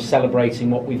time celebrating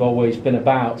what we've always been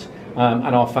about,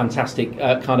 and our fantastic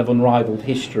kind of unrivaled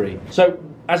history. So,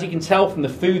 as you can tell from the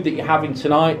food that you're having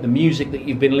tonight, the music that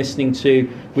you've been listening to,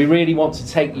 we really want to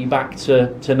take you back to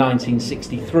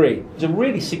 1963. It was a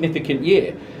really significant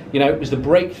year. You know, it was the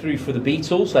breakthrough for the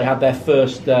Beatles. They had their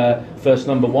first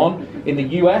 #1. In the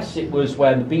US, it was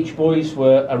when the Beach Boys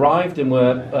arrived and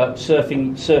were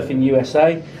surfing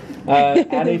USA.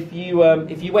 And if you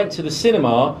went to the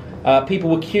cinema, people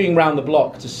were queuing round the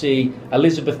block to see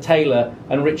Elizabeth Taylor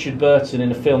and Richard Burton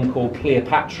in a film called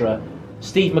Cleopatra.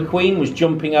 Steve McQueen was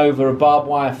jumping over a barbed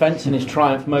wire fence in his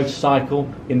Triumph motorcycle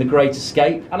in The Great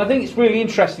Escape. And I think it's really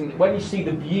interesting that when you see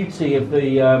the beauty of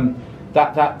the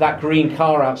that green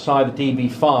car outside the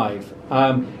DB5,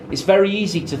 it's very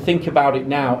easy to think about it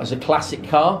now as a classic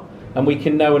car, and we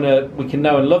can know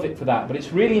and love it for that. But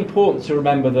it's really important to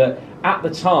remember that at the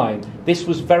time, this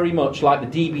was very much like the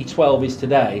DB12 is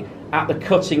today, at the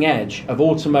cutting edge of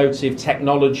automotive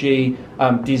technology,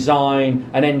 design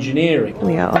and engineering.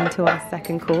 We are on to our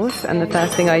second course, and the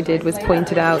first thing I did was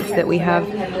pointed out that we have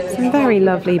some very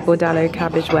lovely Bordalo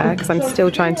cabbage ware, because I'm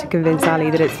still trying to convince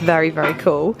Ali that it's very, very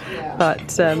cool,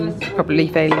 but probably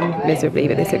failing miserably,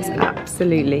 but this looks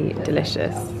absolutely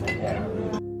delicious.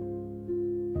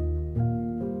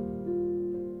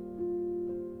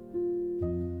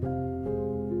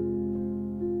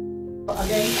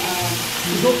 Again,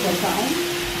 we go for town,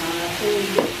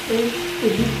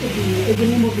 and the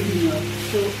name of the vineyard.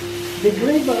 So the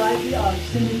grape variety are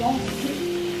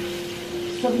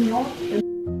Sauvignon, and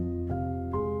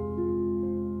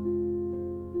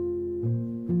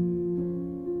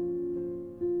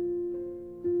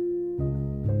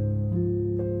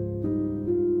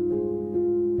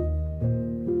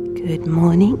Good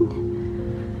morning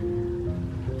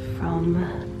from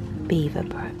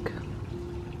Beaverbrook.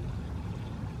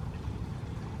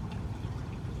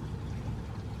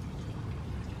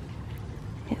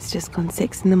 It's just gone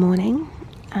 6 in the morning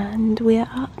and we're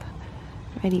up,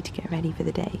 ready to get ready for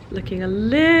the day. Looking a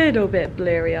little bit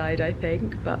blurry-eyed, I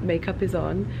think, but makeup is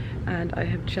on, and I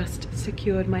have just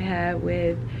secured my hair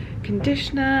with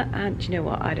conditioner, and do you know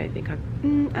what, I don't think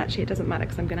actually it doesn't matter,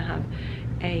 because I'm going to have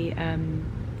a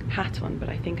hat on, but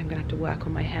I think I'm going to have to work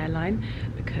on my hairline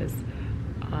because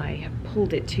I have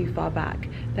pulled it too far back.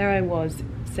 There I was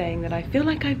saying that I feel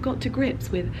like I've got to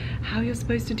grips with how you're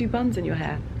supposed to do buns in your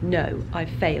hair. No, I've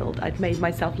failed. I've made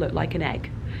myself look like an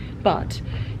egg. But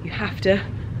you have to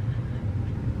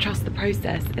trust the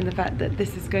process in the fact that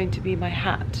this is going to be my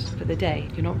hat for the day.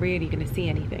 You're not really going to see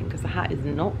anything because the hat is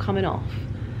not coming off,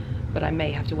 but I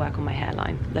may have to work on my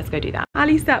hairline. Let's go do that.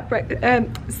 Ali set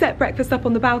breakfast up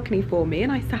on the balcony for me,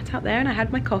 and I sat out there and I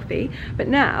had my coffee. But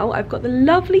now I've got the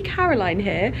lovely Caroline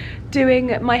here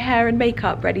doing my hair and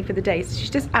makeup ready for the day. So she's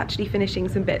just actually finishing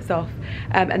some bits off,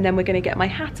 and then we're going to get my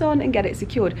hat on and get it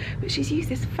secured. But she's used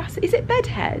this is it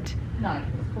bedhead? No,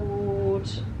 it's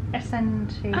called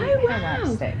SNT Oh hair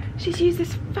wow! stick. She's used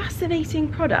this fascinating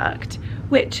product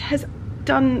which has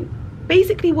done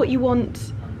basically what you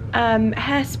want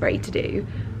hairspray to do,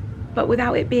 but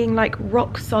without it being like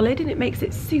rock solid, and it makes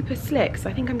it super slick. So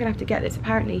I think I'm gonna have to get this.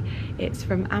 Apparently it's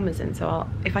from Amazon, so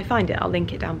if I find it, I'll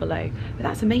link it down below. But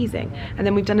that's amazing. And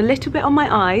then we've done a little bit on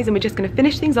my eyes, and we're just gonna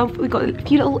finish things off. We've got a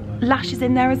few little lashes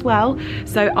in there as well.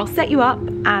 So I'll set you up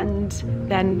and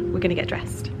then we're gonna get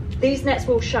dressed. These nets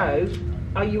will show.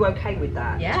 Are you okay with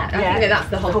that? Yeah, I think that's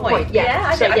the whole point.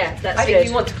 Yeah, so that's I good. think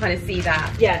you want to kind of see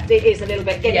that. Yeah, it is a little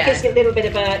bit. It gives you a little bit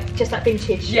of a just that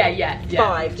vintage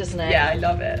vibe, doesn't it? Yeah, I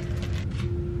love it.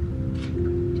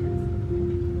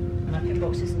 And my pin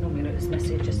box isn't normally look this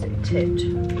messy, just it tipped.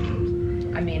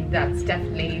 I mean, that's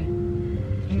definitely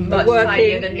much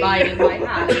tinier than mine in my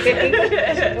hand.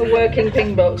 A working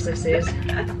pin box this is.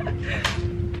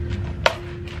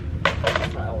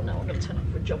 Oh no, I'm going to turn up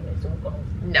for a job next time.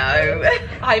 No,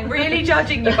 I'm really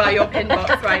judging you by your pin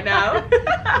box right now.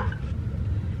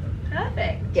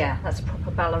 Perfect. Yeah, that's a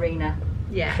proper ballerina.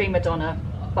 Yeah. Prima donna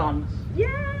bun.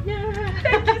 Yeah.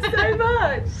 Thank you so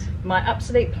much. My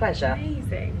absolute pleasure.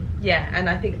 Amazing. Yeah, and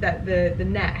I think that the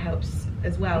net helps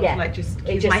as well. Yeah. To like just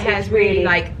It keep my hair's really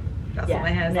like, that's what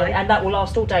my hair's like. And that will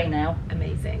last all day now.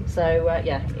 Amazing. So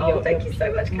yeah. Oh, thank you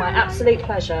so much, My Caroline. absolute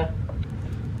pleasure.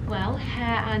 Well,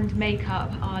 hair and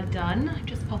makeup are done. I'm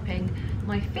just popping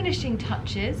my finishing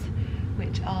touches,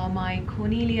 which are my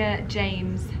Cornelia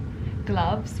James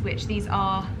gloves, which these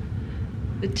are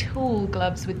the tall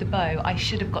gloves with the bow. I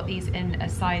should have got these in a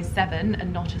size 7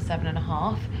 and not a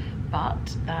 7.5,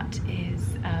 but that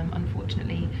is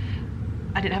unfortunately,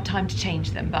 I didn't have time to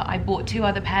change them, but I bought 2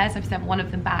 other pairs. I've sent one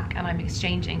of them back and I'm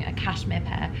exchanging a cashmere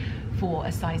pair for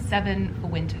a size 7 for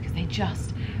winter, because they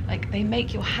just, like, they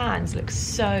make your hands look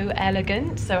so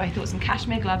elegant. So I thought some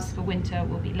cashmere gloves for winter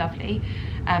will be lovely.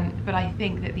 But I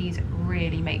think that these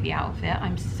really make the outfit.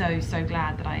 I'm so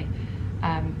glad that I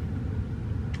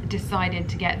decided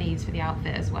to get these for the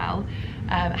outfit as well.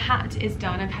 Hat is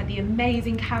done. I've had the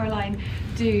amazing Caroline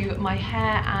do my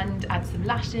hair and add some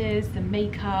lashes, some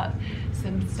makeup,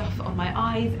 some stuff on my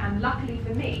eyes, and luckily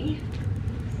for me,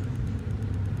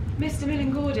 Mr.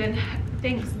 Millen Gordon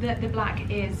thinks that the black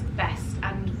is best.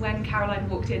 And when Caroline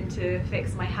walked in to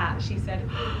fix my hat, she said,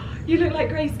 "Oh, you look like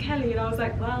Grace Kelly." And I was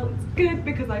like, well, it's good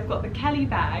because I've got the Kelly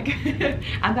bag.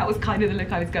 And that was kind of the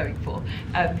look I was going for.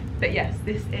 But yes,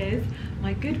 this is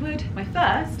my Goodwood, my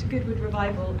first Goodwood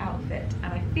Revival outfit,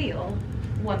 and I feel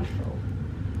wonderful.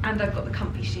 And I've got the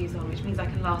comfy shoes on, which means I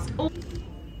can last all.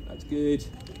 That's good.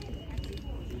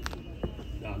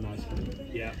 Oh, nice.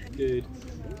 Yeah, good.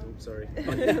 Oh, sorry.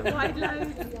 Wide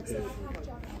load.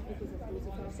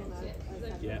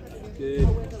 Yeah, that's good.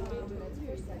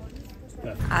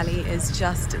 Perfect. Ali is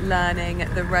just learning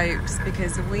the ropes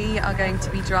because we are going to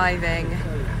be driving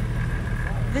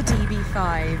the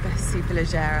DB5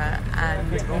 Superleggera,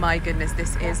 and my goodness,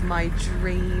 this is my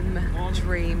dream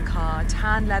car.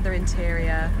 Tan leather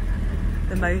interior,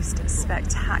 the most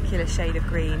spectacular shade of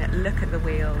green. Look at the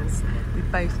wheels. We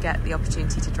both get the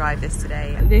opportunity to drive this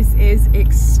today. This is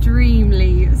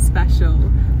extremely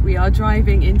special. We are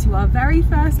driving into our very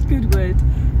first Goodwood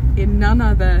in none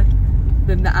other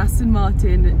than the Aston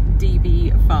Martin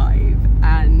DB5,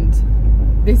 and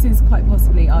this is quite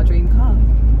possibly our dream car.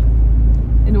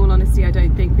 In all honesty, I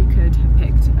don't think we could have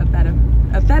picked a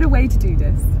better way to do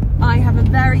this. I have a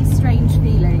very strange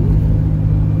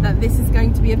feeling that this is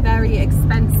going to be a very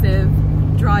expensive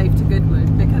drive to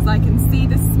Goodwood, because I can see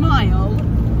the smile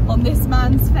on this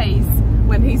man's face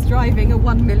when he's driving a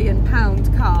 £1 million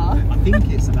car. I think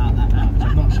it's about that much.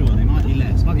 I'm not sure. They might be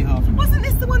less. Might be half a million. Wasn't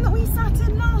this the one that we sat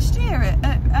in last year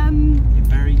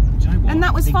Very, do you know what? and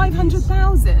that was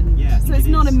 500,000? Yeah, so it's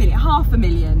not is. a million,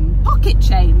 $500,000. Pocket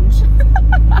change.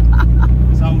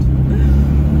 It's old.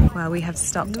 Well, we have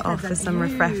stopped off for some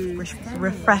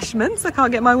refreshments. I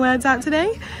can't get my words out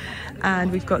today.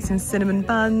 And we've got some cinnamon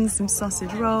buns, some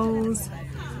sausage rolls.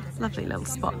 Lovely little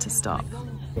spot to stop.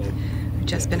 We've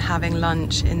just been having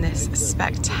lunch in this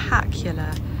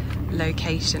spectacular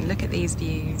location. Look at these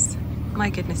views. My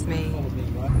goodness me.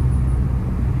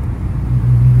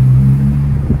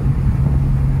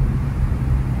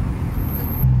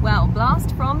 Well,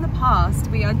 blast from the past.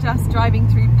 We are just driving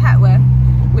through Petworth,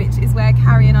 which is where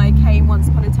Carrie and I came once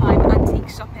upon a time antique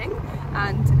shopping.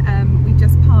 And we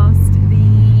just passed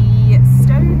the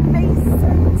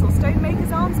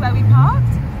Stonemakers Arms where we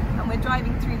parked. And we're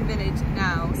driving through the village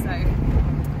now, so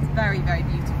it's very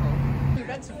beautiful.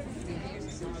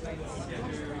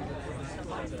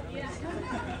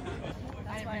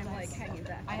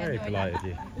 Very polite of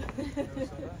you.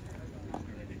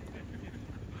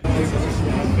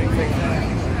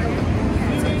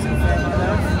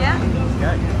 Yeah?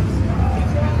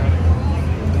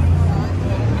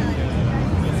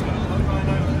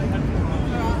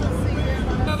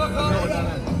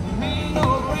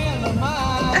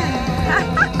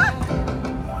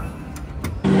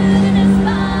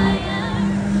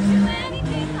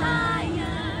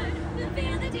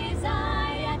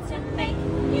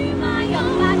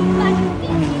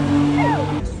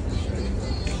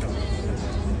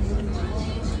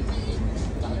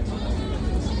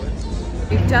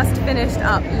 just finished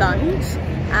up lunch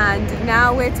and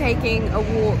now we're taking a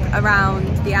walk around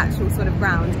the actual sort of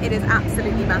ground. It is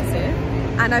absolutely massive,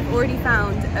 and I've already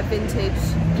found a vintage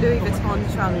Louis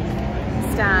Vuitton trunk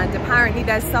stand. Apparently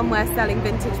there's somewhere selling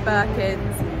vintage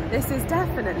Birkins. This is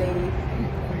definitely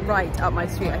right up my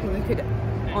street. I think you could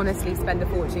honestly spend a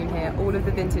fortune here. All of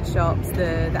the vintage shops,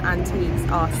 the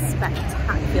antiques are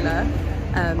spectacular.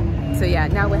 So yeah,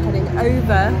 now we're heading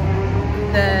over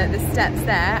the steps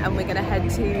there and we're gonna head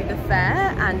to the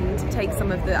fair and take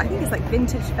some of the, I think it's like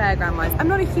vintage fairground rides. I'm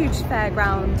not a huge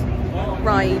fairground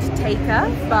ride taker,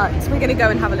 but we're gonna go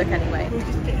and have a look anyway. We're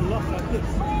just getting lost like this.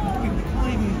 We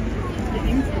can't even get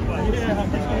into the place. Yeah.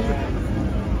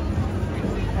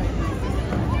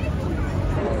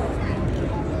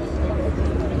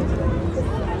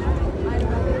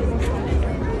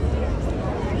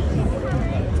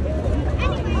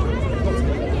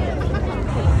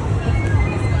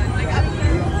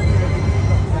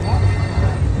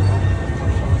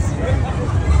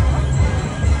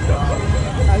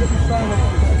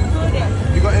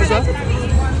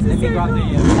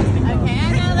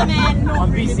 On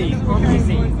VC.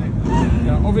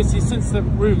 Yeah, obviously, since the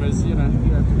rumours, you know.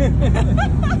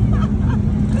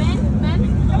 Men,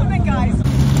 come on, guys.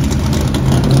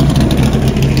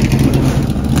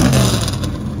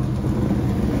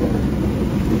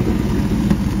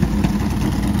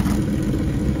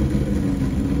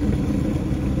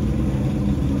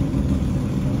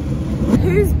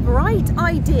 Whose bright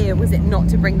idea was it not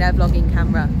to bring their vlogging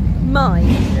camera? Mine.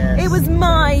 Yes. It was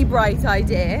my bright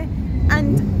idea,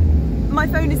 and my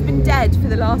phone has been dead for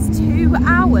the last 2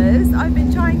 hours. I've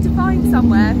been trying to find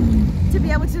somewhere to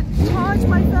be able to charge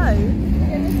my phone,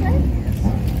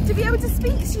 to be able to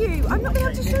speak to you. I'm not being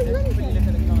able to show you anything.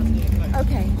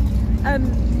 Okay.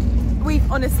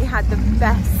 We've honestly had the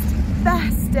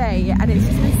best day, and it's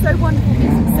just been so wonderful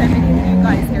meeting so many of you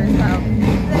guys here as well.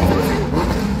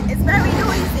 It's very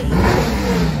noisy.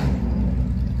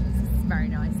 It's very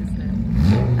nice, isn't it?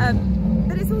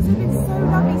 But it's also been so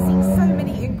lovely seeing so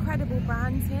many incredible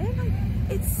brands here. Like,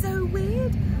 it's so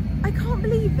weird. I can't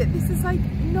believe that this is like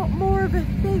not more of a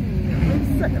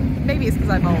thing. Maybe it's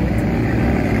because I'm old.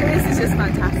 But this is just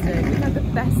fantastic. We've had the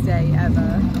best day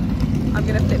ever. I'm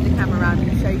going to flip the camera around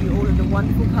and show you all of the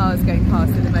wonderful cars going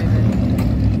past in a moment.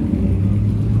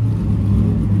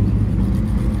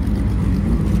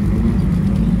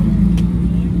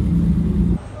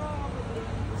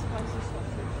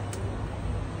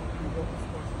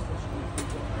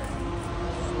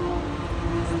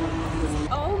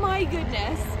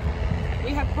 Goodness,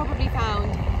 we have probably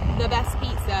found the best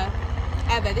pizza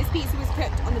ever. This pizza was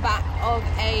cooked on the back of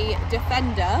a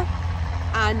Defender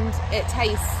and it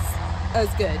tastes as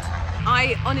good.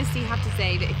 I honestly have to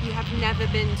say that if you have never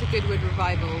been to Goodwood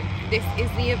Revival, this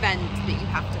is the event that you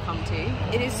have to come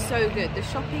to. It is so good. The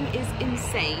shopping is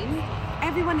insane.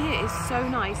 Everyone here is so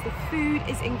nice. The food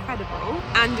is incredible.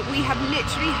 And we have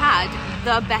literally had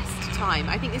the best time.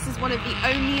 I think this is one of the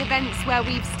only events where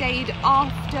we've stayed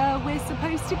after we're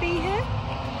supposed to be here.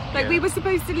 Like, we were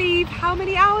supposed to leave how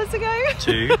many hours ago?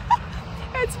 2.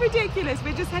 It's ridiculous.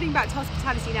 We're just heading back to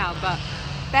hospitality now, but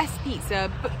best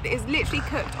pizza is literally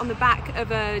cooked on the back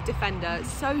of a Defender.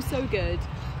 So good.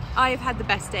 I have had the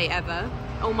best day ever.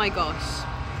 Oh my gosh.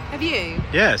 Have you?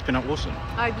 Yeah, it's been awesome.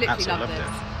 I've literally loved this.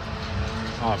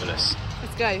 Marvellous.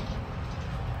 Let's go.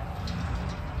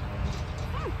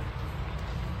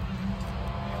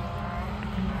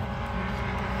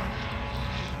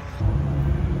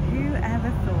 Whoever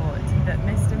thought that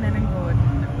Mr. Millen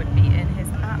Gordon would be in his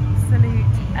absolute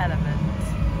element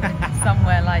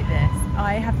somewhere like this?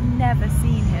 I have never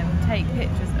seen him take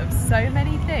pictures of so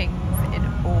many things in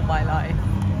all my life.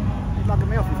 You're mugging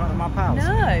me off in front of my pals.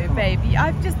 No, baby,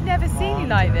 I've just never seen you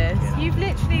like this. You've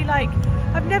literally, like,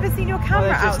 I've never seen your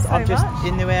camera out so much. I'm just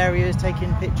in new areas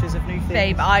taking pictures of new things.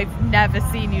 Babe, I've never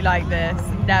seen you like this.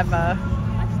 Never.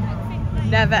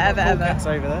 Never, ever, ever. That's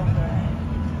over there.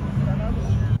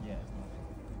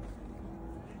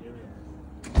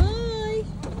 Bye.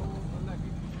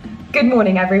 Good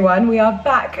morning, everyone. We are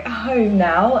back home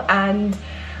now and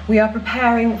we are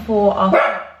preparing for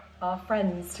our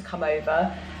friends to come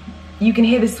over. You can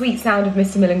hear the sweet sound of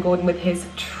Mr. Millen Gordon with his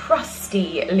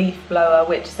trusty leaf blower,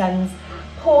 which sends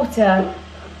Porter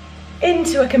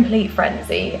into a complete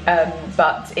frenzy,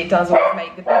 but it does always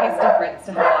make the biggest difference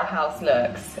to how our house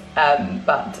looks.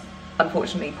 But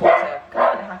unfortunately, Porter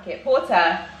can't hack it.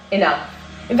 Porter, enough.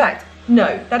 In fact,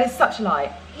 no, that is such a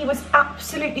lie. He was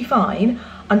absolutely fine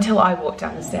until I walked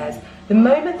down the stairs. The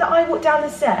moment that I walk down the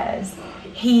stairs,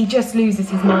 he just loses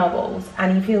his marbles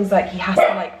and he feels like he has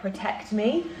to like protect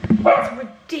me. It's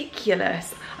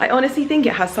ridiculous. I honestly think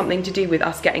it has something to do with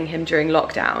us getting him during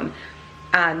lockdown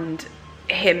and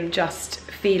him just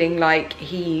feeling like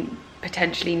he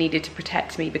potentially needed to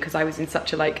protect me because I was in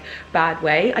such a like bad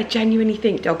way. I genuinely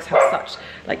think dogs have such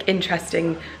like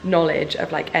interesting knowledge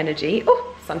of like energy.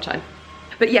 Oh, sunshine.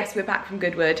 But yes, we're back from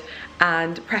Goodwood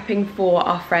and prepping for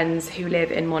our friends who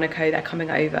live in Monaco. They're coming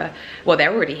over. Well,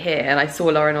 they're already here and I saw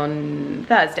Lauren on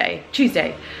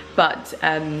Tuesday. But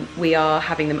we are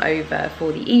having them over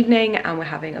for the evening and we're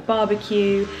having a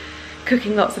barbecue,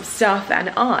 cooking lots of stuff, and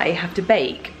I have to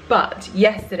bake. But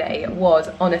yesterday was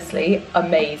honestly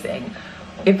amazing.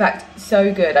 In fact,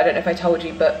 so good. I don't know if I told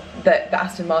you, but the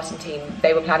Aston Martin team,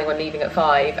 they were planning on leaving at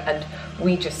 5 and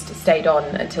we just stayed on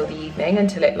until the evening,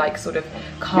 until it like sort of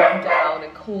calmed down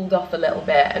and cooled off a little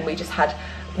bit, and we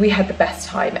had the best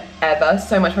time ever.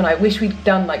 So much fun. I wish we'd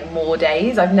done like more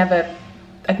days. I've never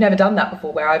done that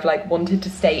before where I've like wanted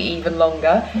to stay even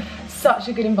longer. Such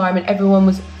a good environment. Everyone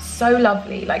was so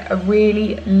lovely, like a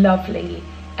really lovely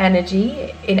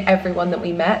energy in everyone that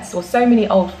we met. Saw so many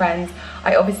old friends.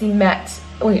 I obviously met,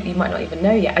 or you might not even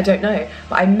know yet, I don't know,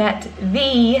 but I met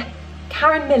the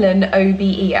Karen Millen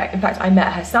OBE. In fact, I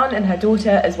met her son and her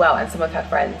daughter as well, and some of her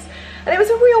friends. And it was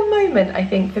a real moment, I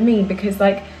think, for me, because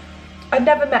like I'd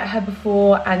never met her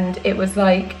before, and it was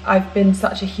like I've been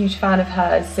such a huge fan of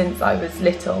hers since I was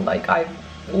little. Like I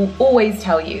will always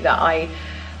tell you that I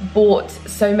bought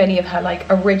so many of her like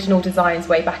original designs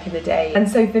way back in the day, and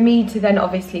so for me to then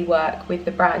obviously work with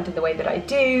the brand in the way that I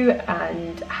do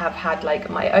and have had like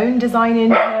my own design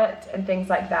input and things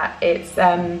like that,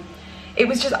 it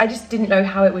was just, I just didn't know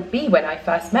how it would be when I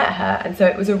first met her, and so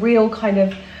it was a real kind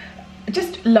of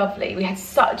just lovely. We had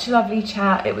such a lovely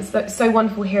chat. It was so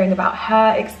wonderful hearing about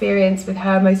her experience with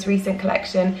her most recent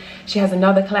collection. She has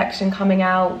another collection coming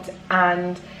out,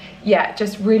 and yeah,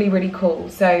 just really, really cool.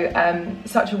 So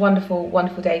such a wonderful,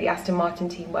 wonderful day. The Aston Martin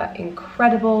team were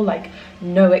incredible, like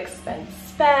no expense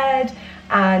spared,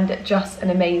 and just an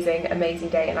amazing, amazing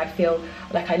day. And I feel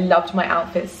like I loved my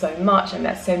outfits so much. I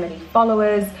met so many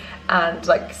followers and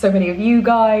like so many of you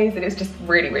guys, and it's just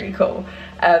really, really cool.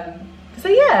 So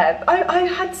yeah, I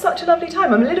had such a lovely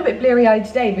time. I'm a little bit bleary-eyed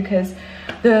today because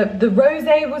the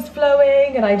rosé was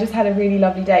flowing and I just had a really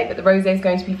lovely day, but the rosé is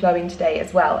going to be flowing today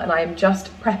as well, and I am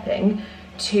just prepping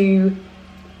to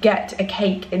get a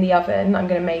cake in the oven. I'm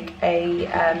going to make a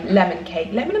lemon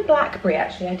cake, lemon and blackberry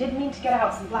actually. I did mean to get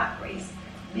out some blackberries.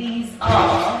 These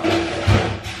are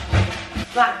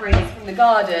blackberries from the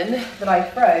garden that I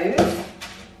froze,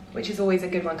 which is always a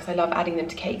good one because I love adding them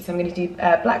to cake. So I'm going to do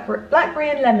blackberry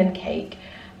and lemon cake,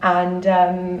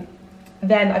 and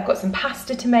then I've got some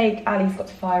pasta to make. Ali's got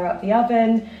to fire up the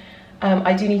oven.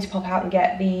 I do need to pop out and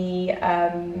get the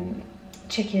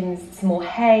chickens some more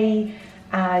hay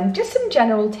and just some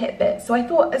general tidbits. So I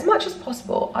thought as much as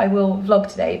possible I will vlog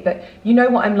today, but you know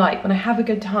what I'm like, when I have a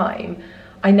good time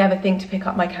I never think to pick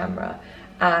up my camera,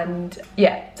 and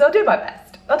yeah, so I'll do my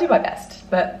best,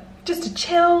 but just a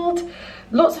chilled,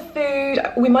 lots of food.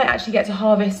 We might actually get to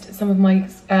harvest some of my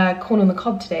corn on the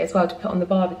cob today as well to put on the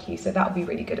barbecue, so that'll be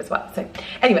really good as well. So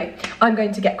anyway, I'm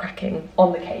going to get cracking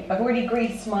on the cake. I've already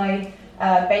greased my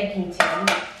baking tin,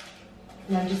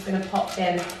 and I'm just going to pop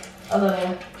in a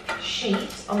little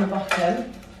sheet on the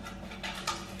bottom,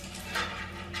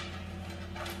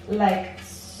 like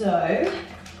so.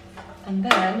 And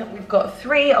then we've got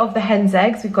 3 of the hen's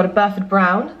eggs. We've got a Burford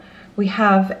Brown. We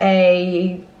have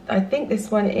a, I think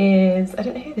this one is, I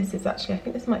don't know who this is actually. I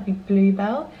think this might be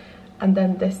Bluebell. And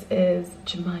then this is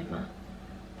Jemima.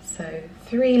 So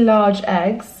 3 large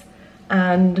eggs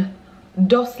and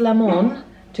dos lemon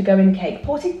to go in the cake.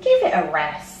 Porter, give it a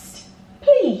rest.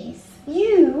 Please,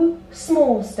 you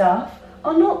small stuff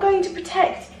are not going to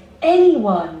protect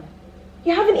anyone.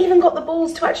 You haven't even got the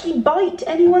balls to actually bite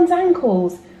anyone's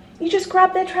ankles. You just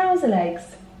grab their trouser legs.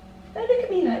 Don't look at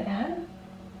me like that.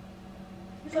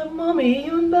 He's like, Mummy,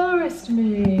 you embarrassed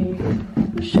me.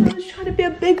 I was trying to be a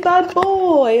big bad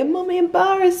boy and Mummy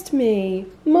embarrassed me.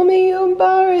 Mummy, you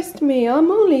embarrassed me.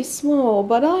 I'm only small,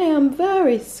 but I am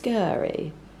very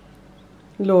scary.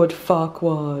 Lord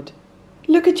Farquaad.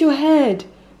 Look at your head.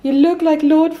 You look like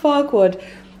Lord Farquaad.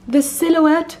 The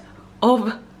silhouette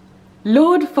of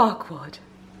Lord Farquaad.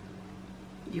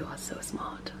 You are so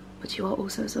smart, but you are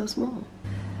also so small.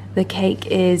 The cake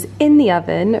is in the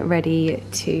oven, ready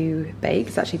to bake.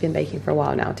 It's actually been baking for a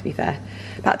while now, to be fair,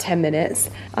 about 10 minutes.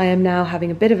 I am now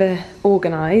having a bit of a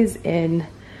organise in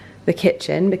the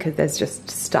kitchen because there's just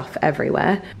stuff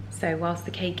everywhere. So whilst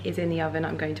the cake is in the oven,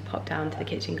 I'm going to pop down to the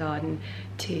kitchen garden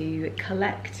to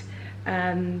collect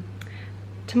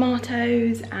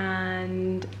tomatoes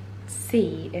and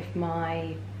see if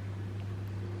my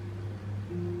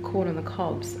corn on the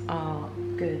cobs are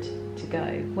good to go.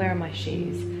 Where are my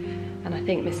shoes? And I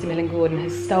think Mr. Millen Gordon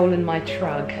has stolen my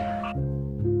trug.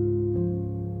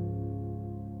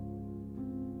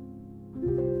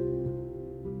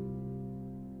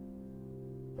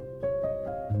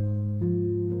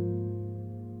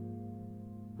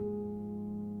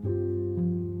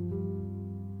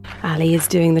 Ali is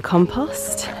doing the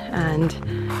compost, and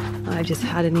I've just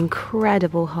had an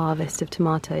incredible harvest of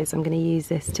tomatoes. I'm going to use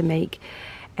this to make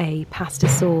a pasta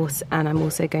sauce, and I'm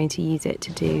also going to use it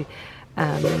to do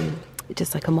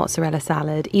just like a mozzarella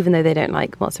salad. Even though they don't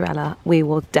like mozzarella, we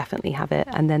will definitely have it,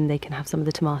 and then they can have some of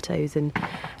the tomatoes and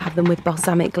have them with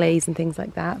balsamic glaze and things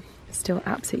like that. Still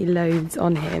absolutely loads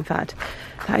on here. In fact,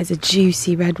 that is a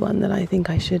juicy red one that I think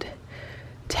I should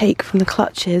take from the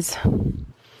clutches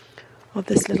of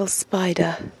this little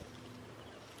spider.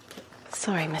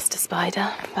 Sorry, Mr. Spider,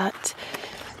 but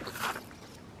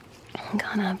I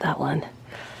can't have that one.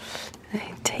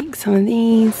 I take some of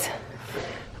these.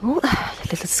 Oh, a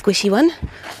little squishy one.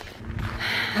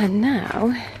 And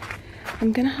now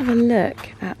I'm going to have a look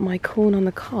at my corn on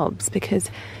the cobs, because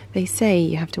they say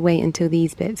you have to wait until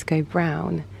these bits go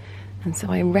brown. And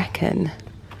so I reckon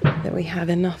that we have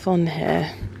enough on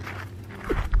here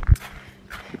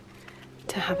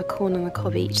to have a corn on the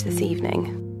cob each this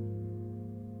evening.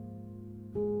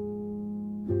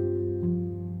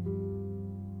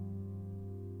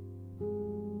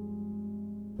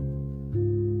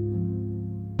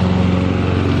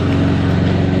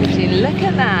 Would you look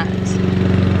at that?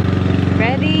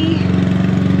 Ready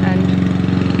and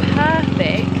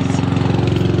perfect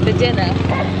for dinner.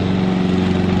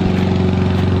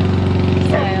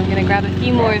 So I'm going to grab a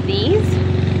few more of these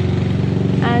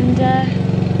and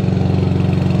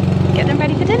get them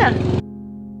ready for dinner.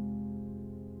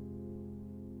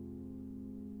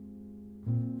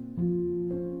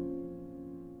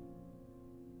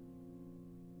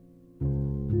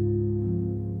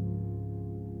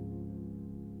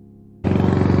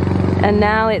 And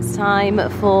now it's time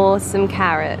for some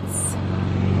carrots.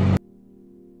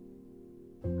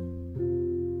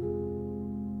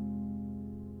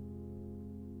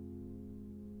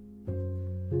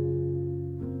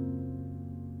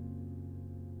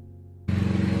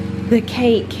 The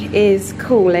cake is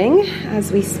cooling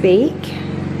as we speak.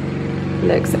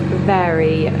 Looks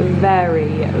very,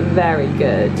 very, very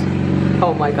good.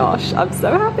 Oh my gosh, I'm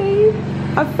so happy.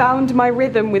 I've found my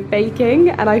rhythm with baking,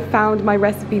 and I found my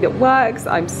recipe that works.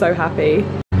 I'm so happy.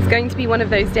 It's going to be one of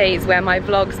those days where my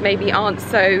vlogs maybe aren't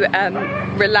so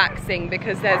relaxing,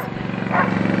 because there's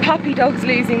puppy dogs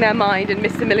losing their mind and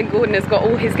Mr. Millen Gordon has got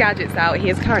all his gadgets out. He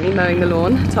is currently mowing the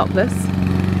lawn, topless.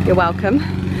 You're welcome.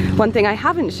 One thing I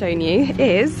haven't shown you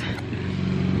is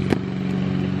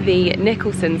the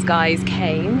Nicholson's guys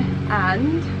came,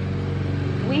 and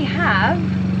we have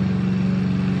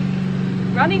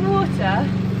running water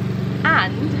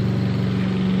and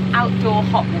outdoor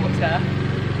hot water.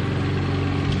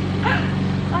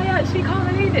 I actually can't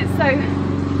believe it. So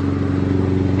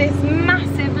this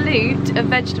massive loot of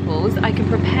vegetables I can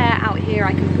prepare out here.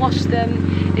 I can wash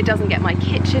them. It doesn't get my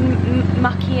kitchen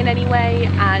mucky in any way,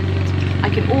 and I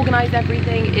can organise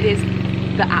everything. It is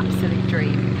the absolute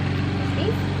dream.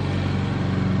 See?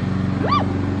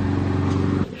 Woo!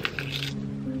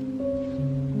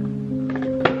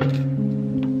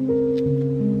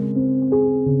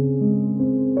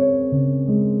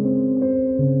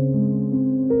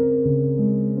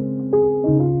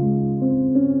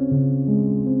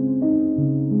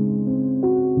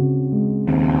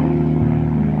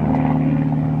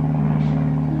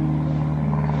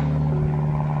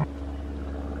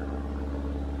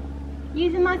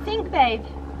 Using my sink, babe.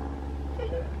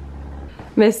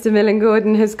 Mr. Millen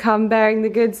Gordon has come bearing the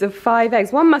goods of 5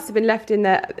 eggs. One must have been left in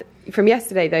there from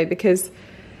yesterday though, because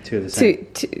two of the same.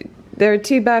 There are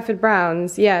 2 Burford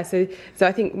Browns. Yeah, so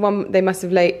I think one they must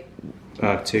have laid.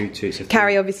 Two. So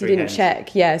Carrie obviously didn't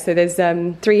check. Yeah, so there's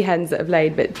 3 hens that have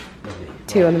laid, but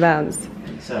 2 on the Browns.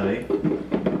 So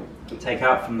take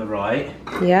out from the right.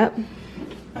 Yeah.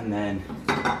 And then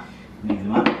move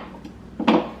them up.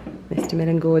 Mr.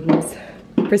 Millen Gordon's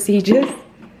procedures.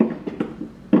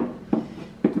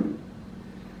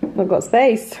 I've got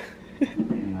space.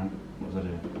 Hang on, what was I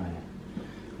doing? Oh,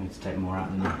 yeah. I need to take more out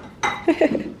than that.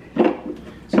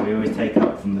 So we always take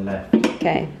out from the left.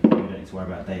 Okay. We don't need to worry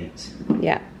about dates.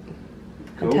 Yeah.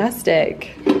 Cool.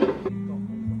 Fantastic.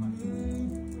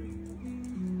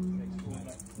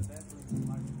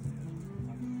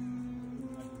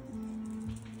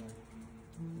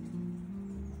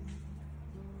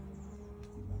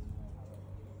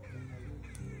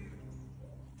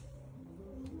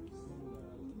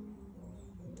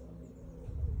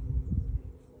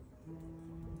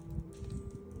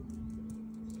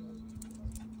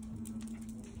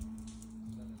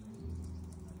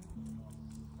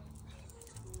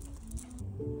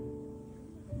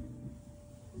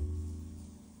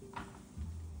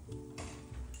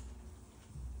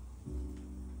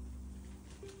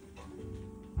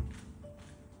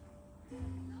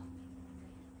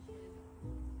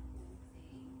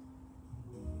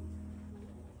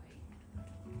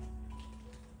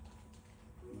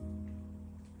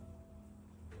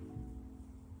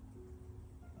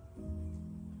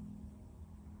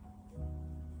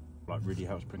 like really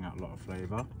helps bring out a lot of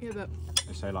flavour. Yeah, but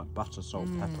They say like butter, salt,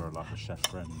 pepper are like the chef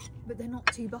friends. but they're not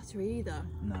too buttery either.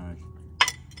 No.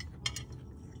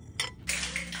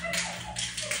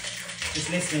 Just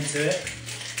listening to it.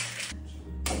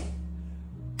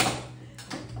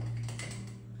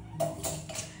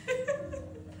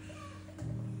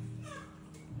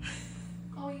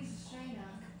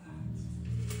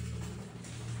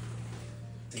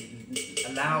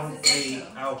 Allow the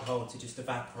alcohol to just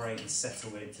evaporate and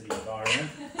settle into the environment.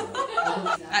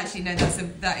 Actually, no,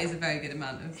 that is a very good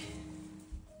amount of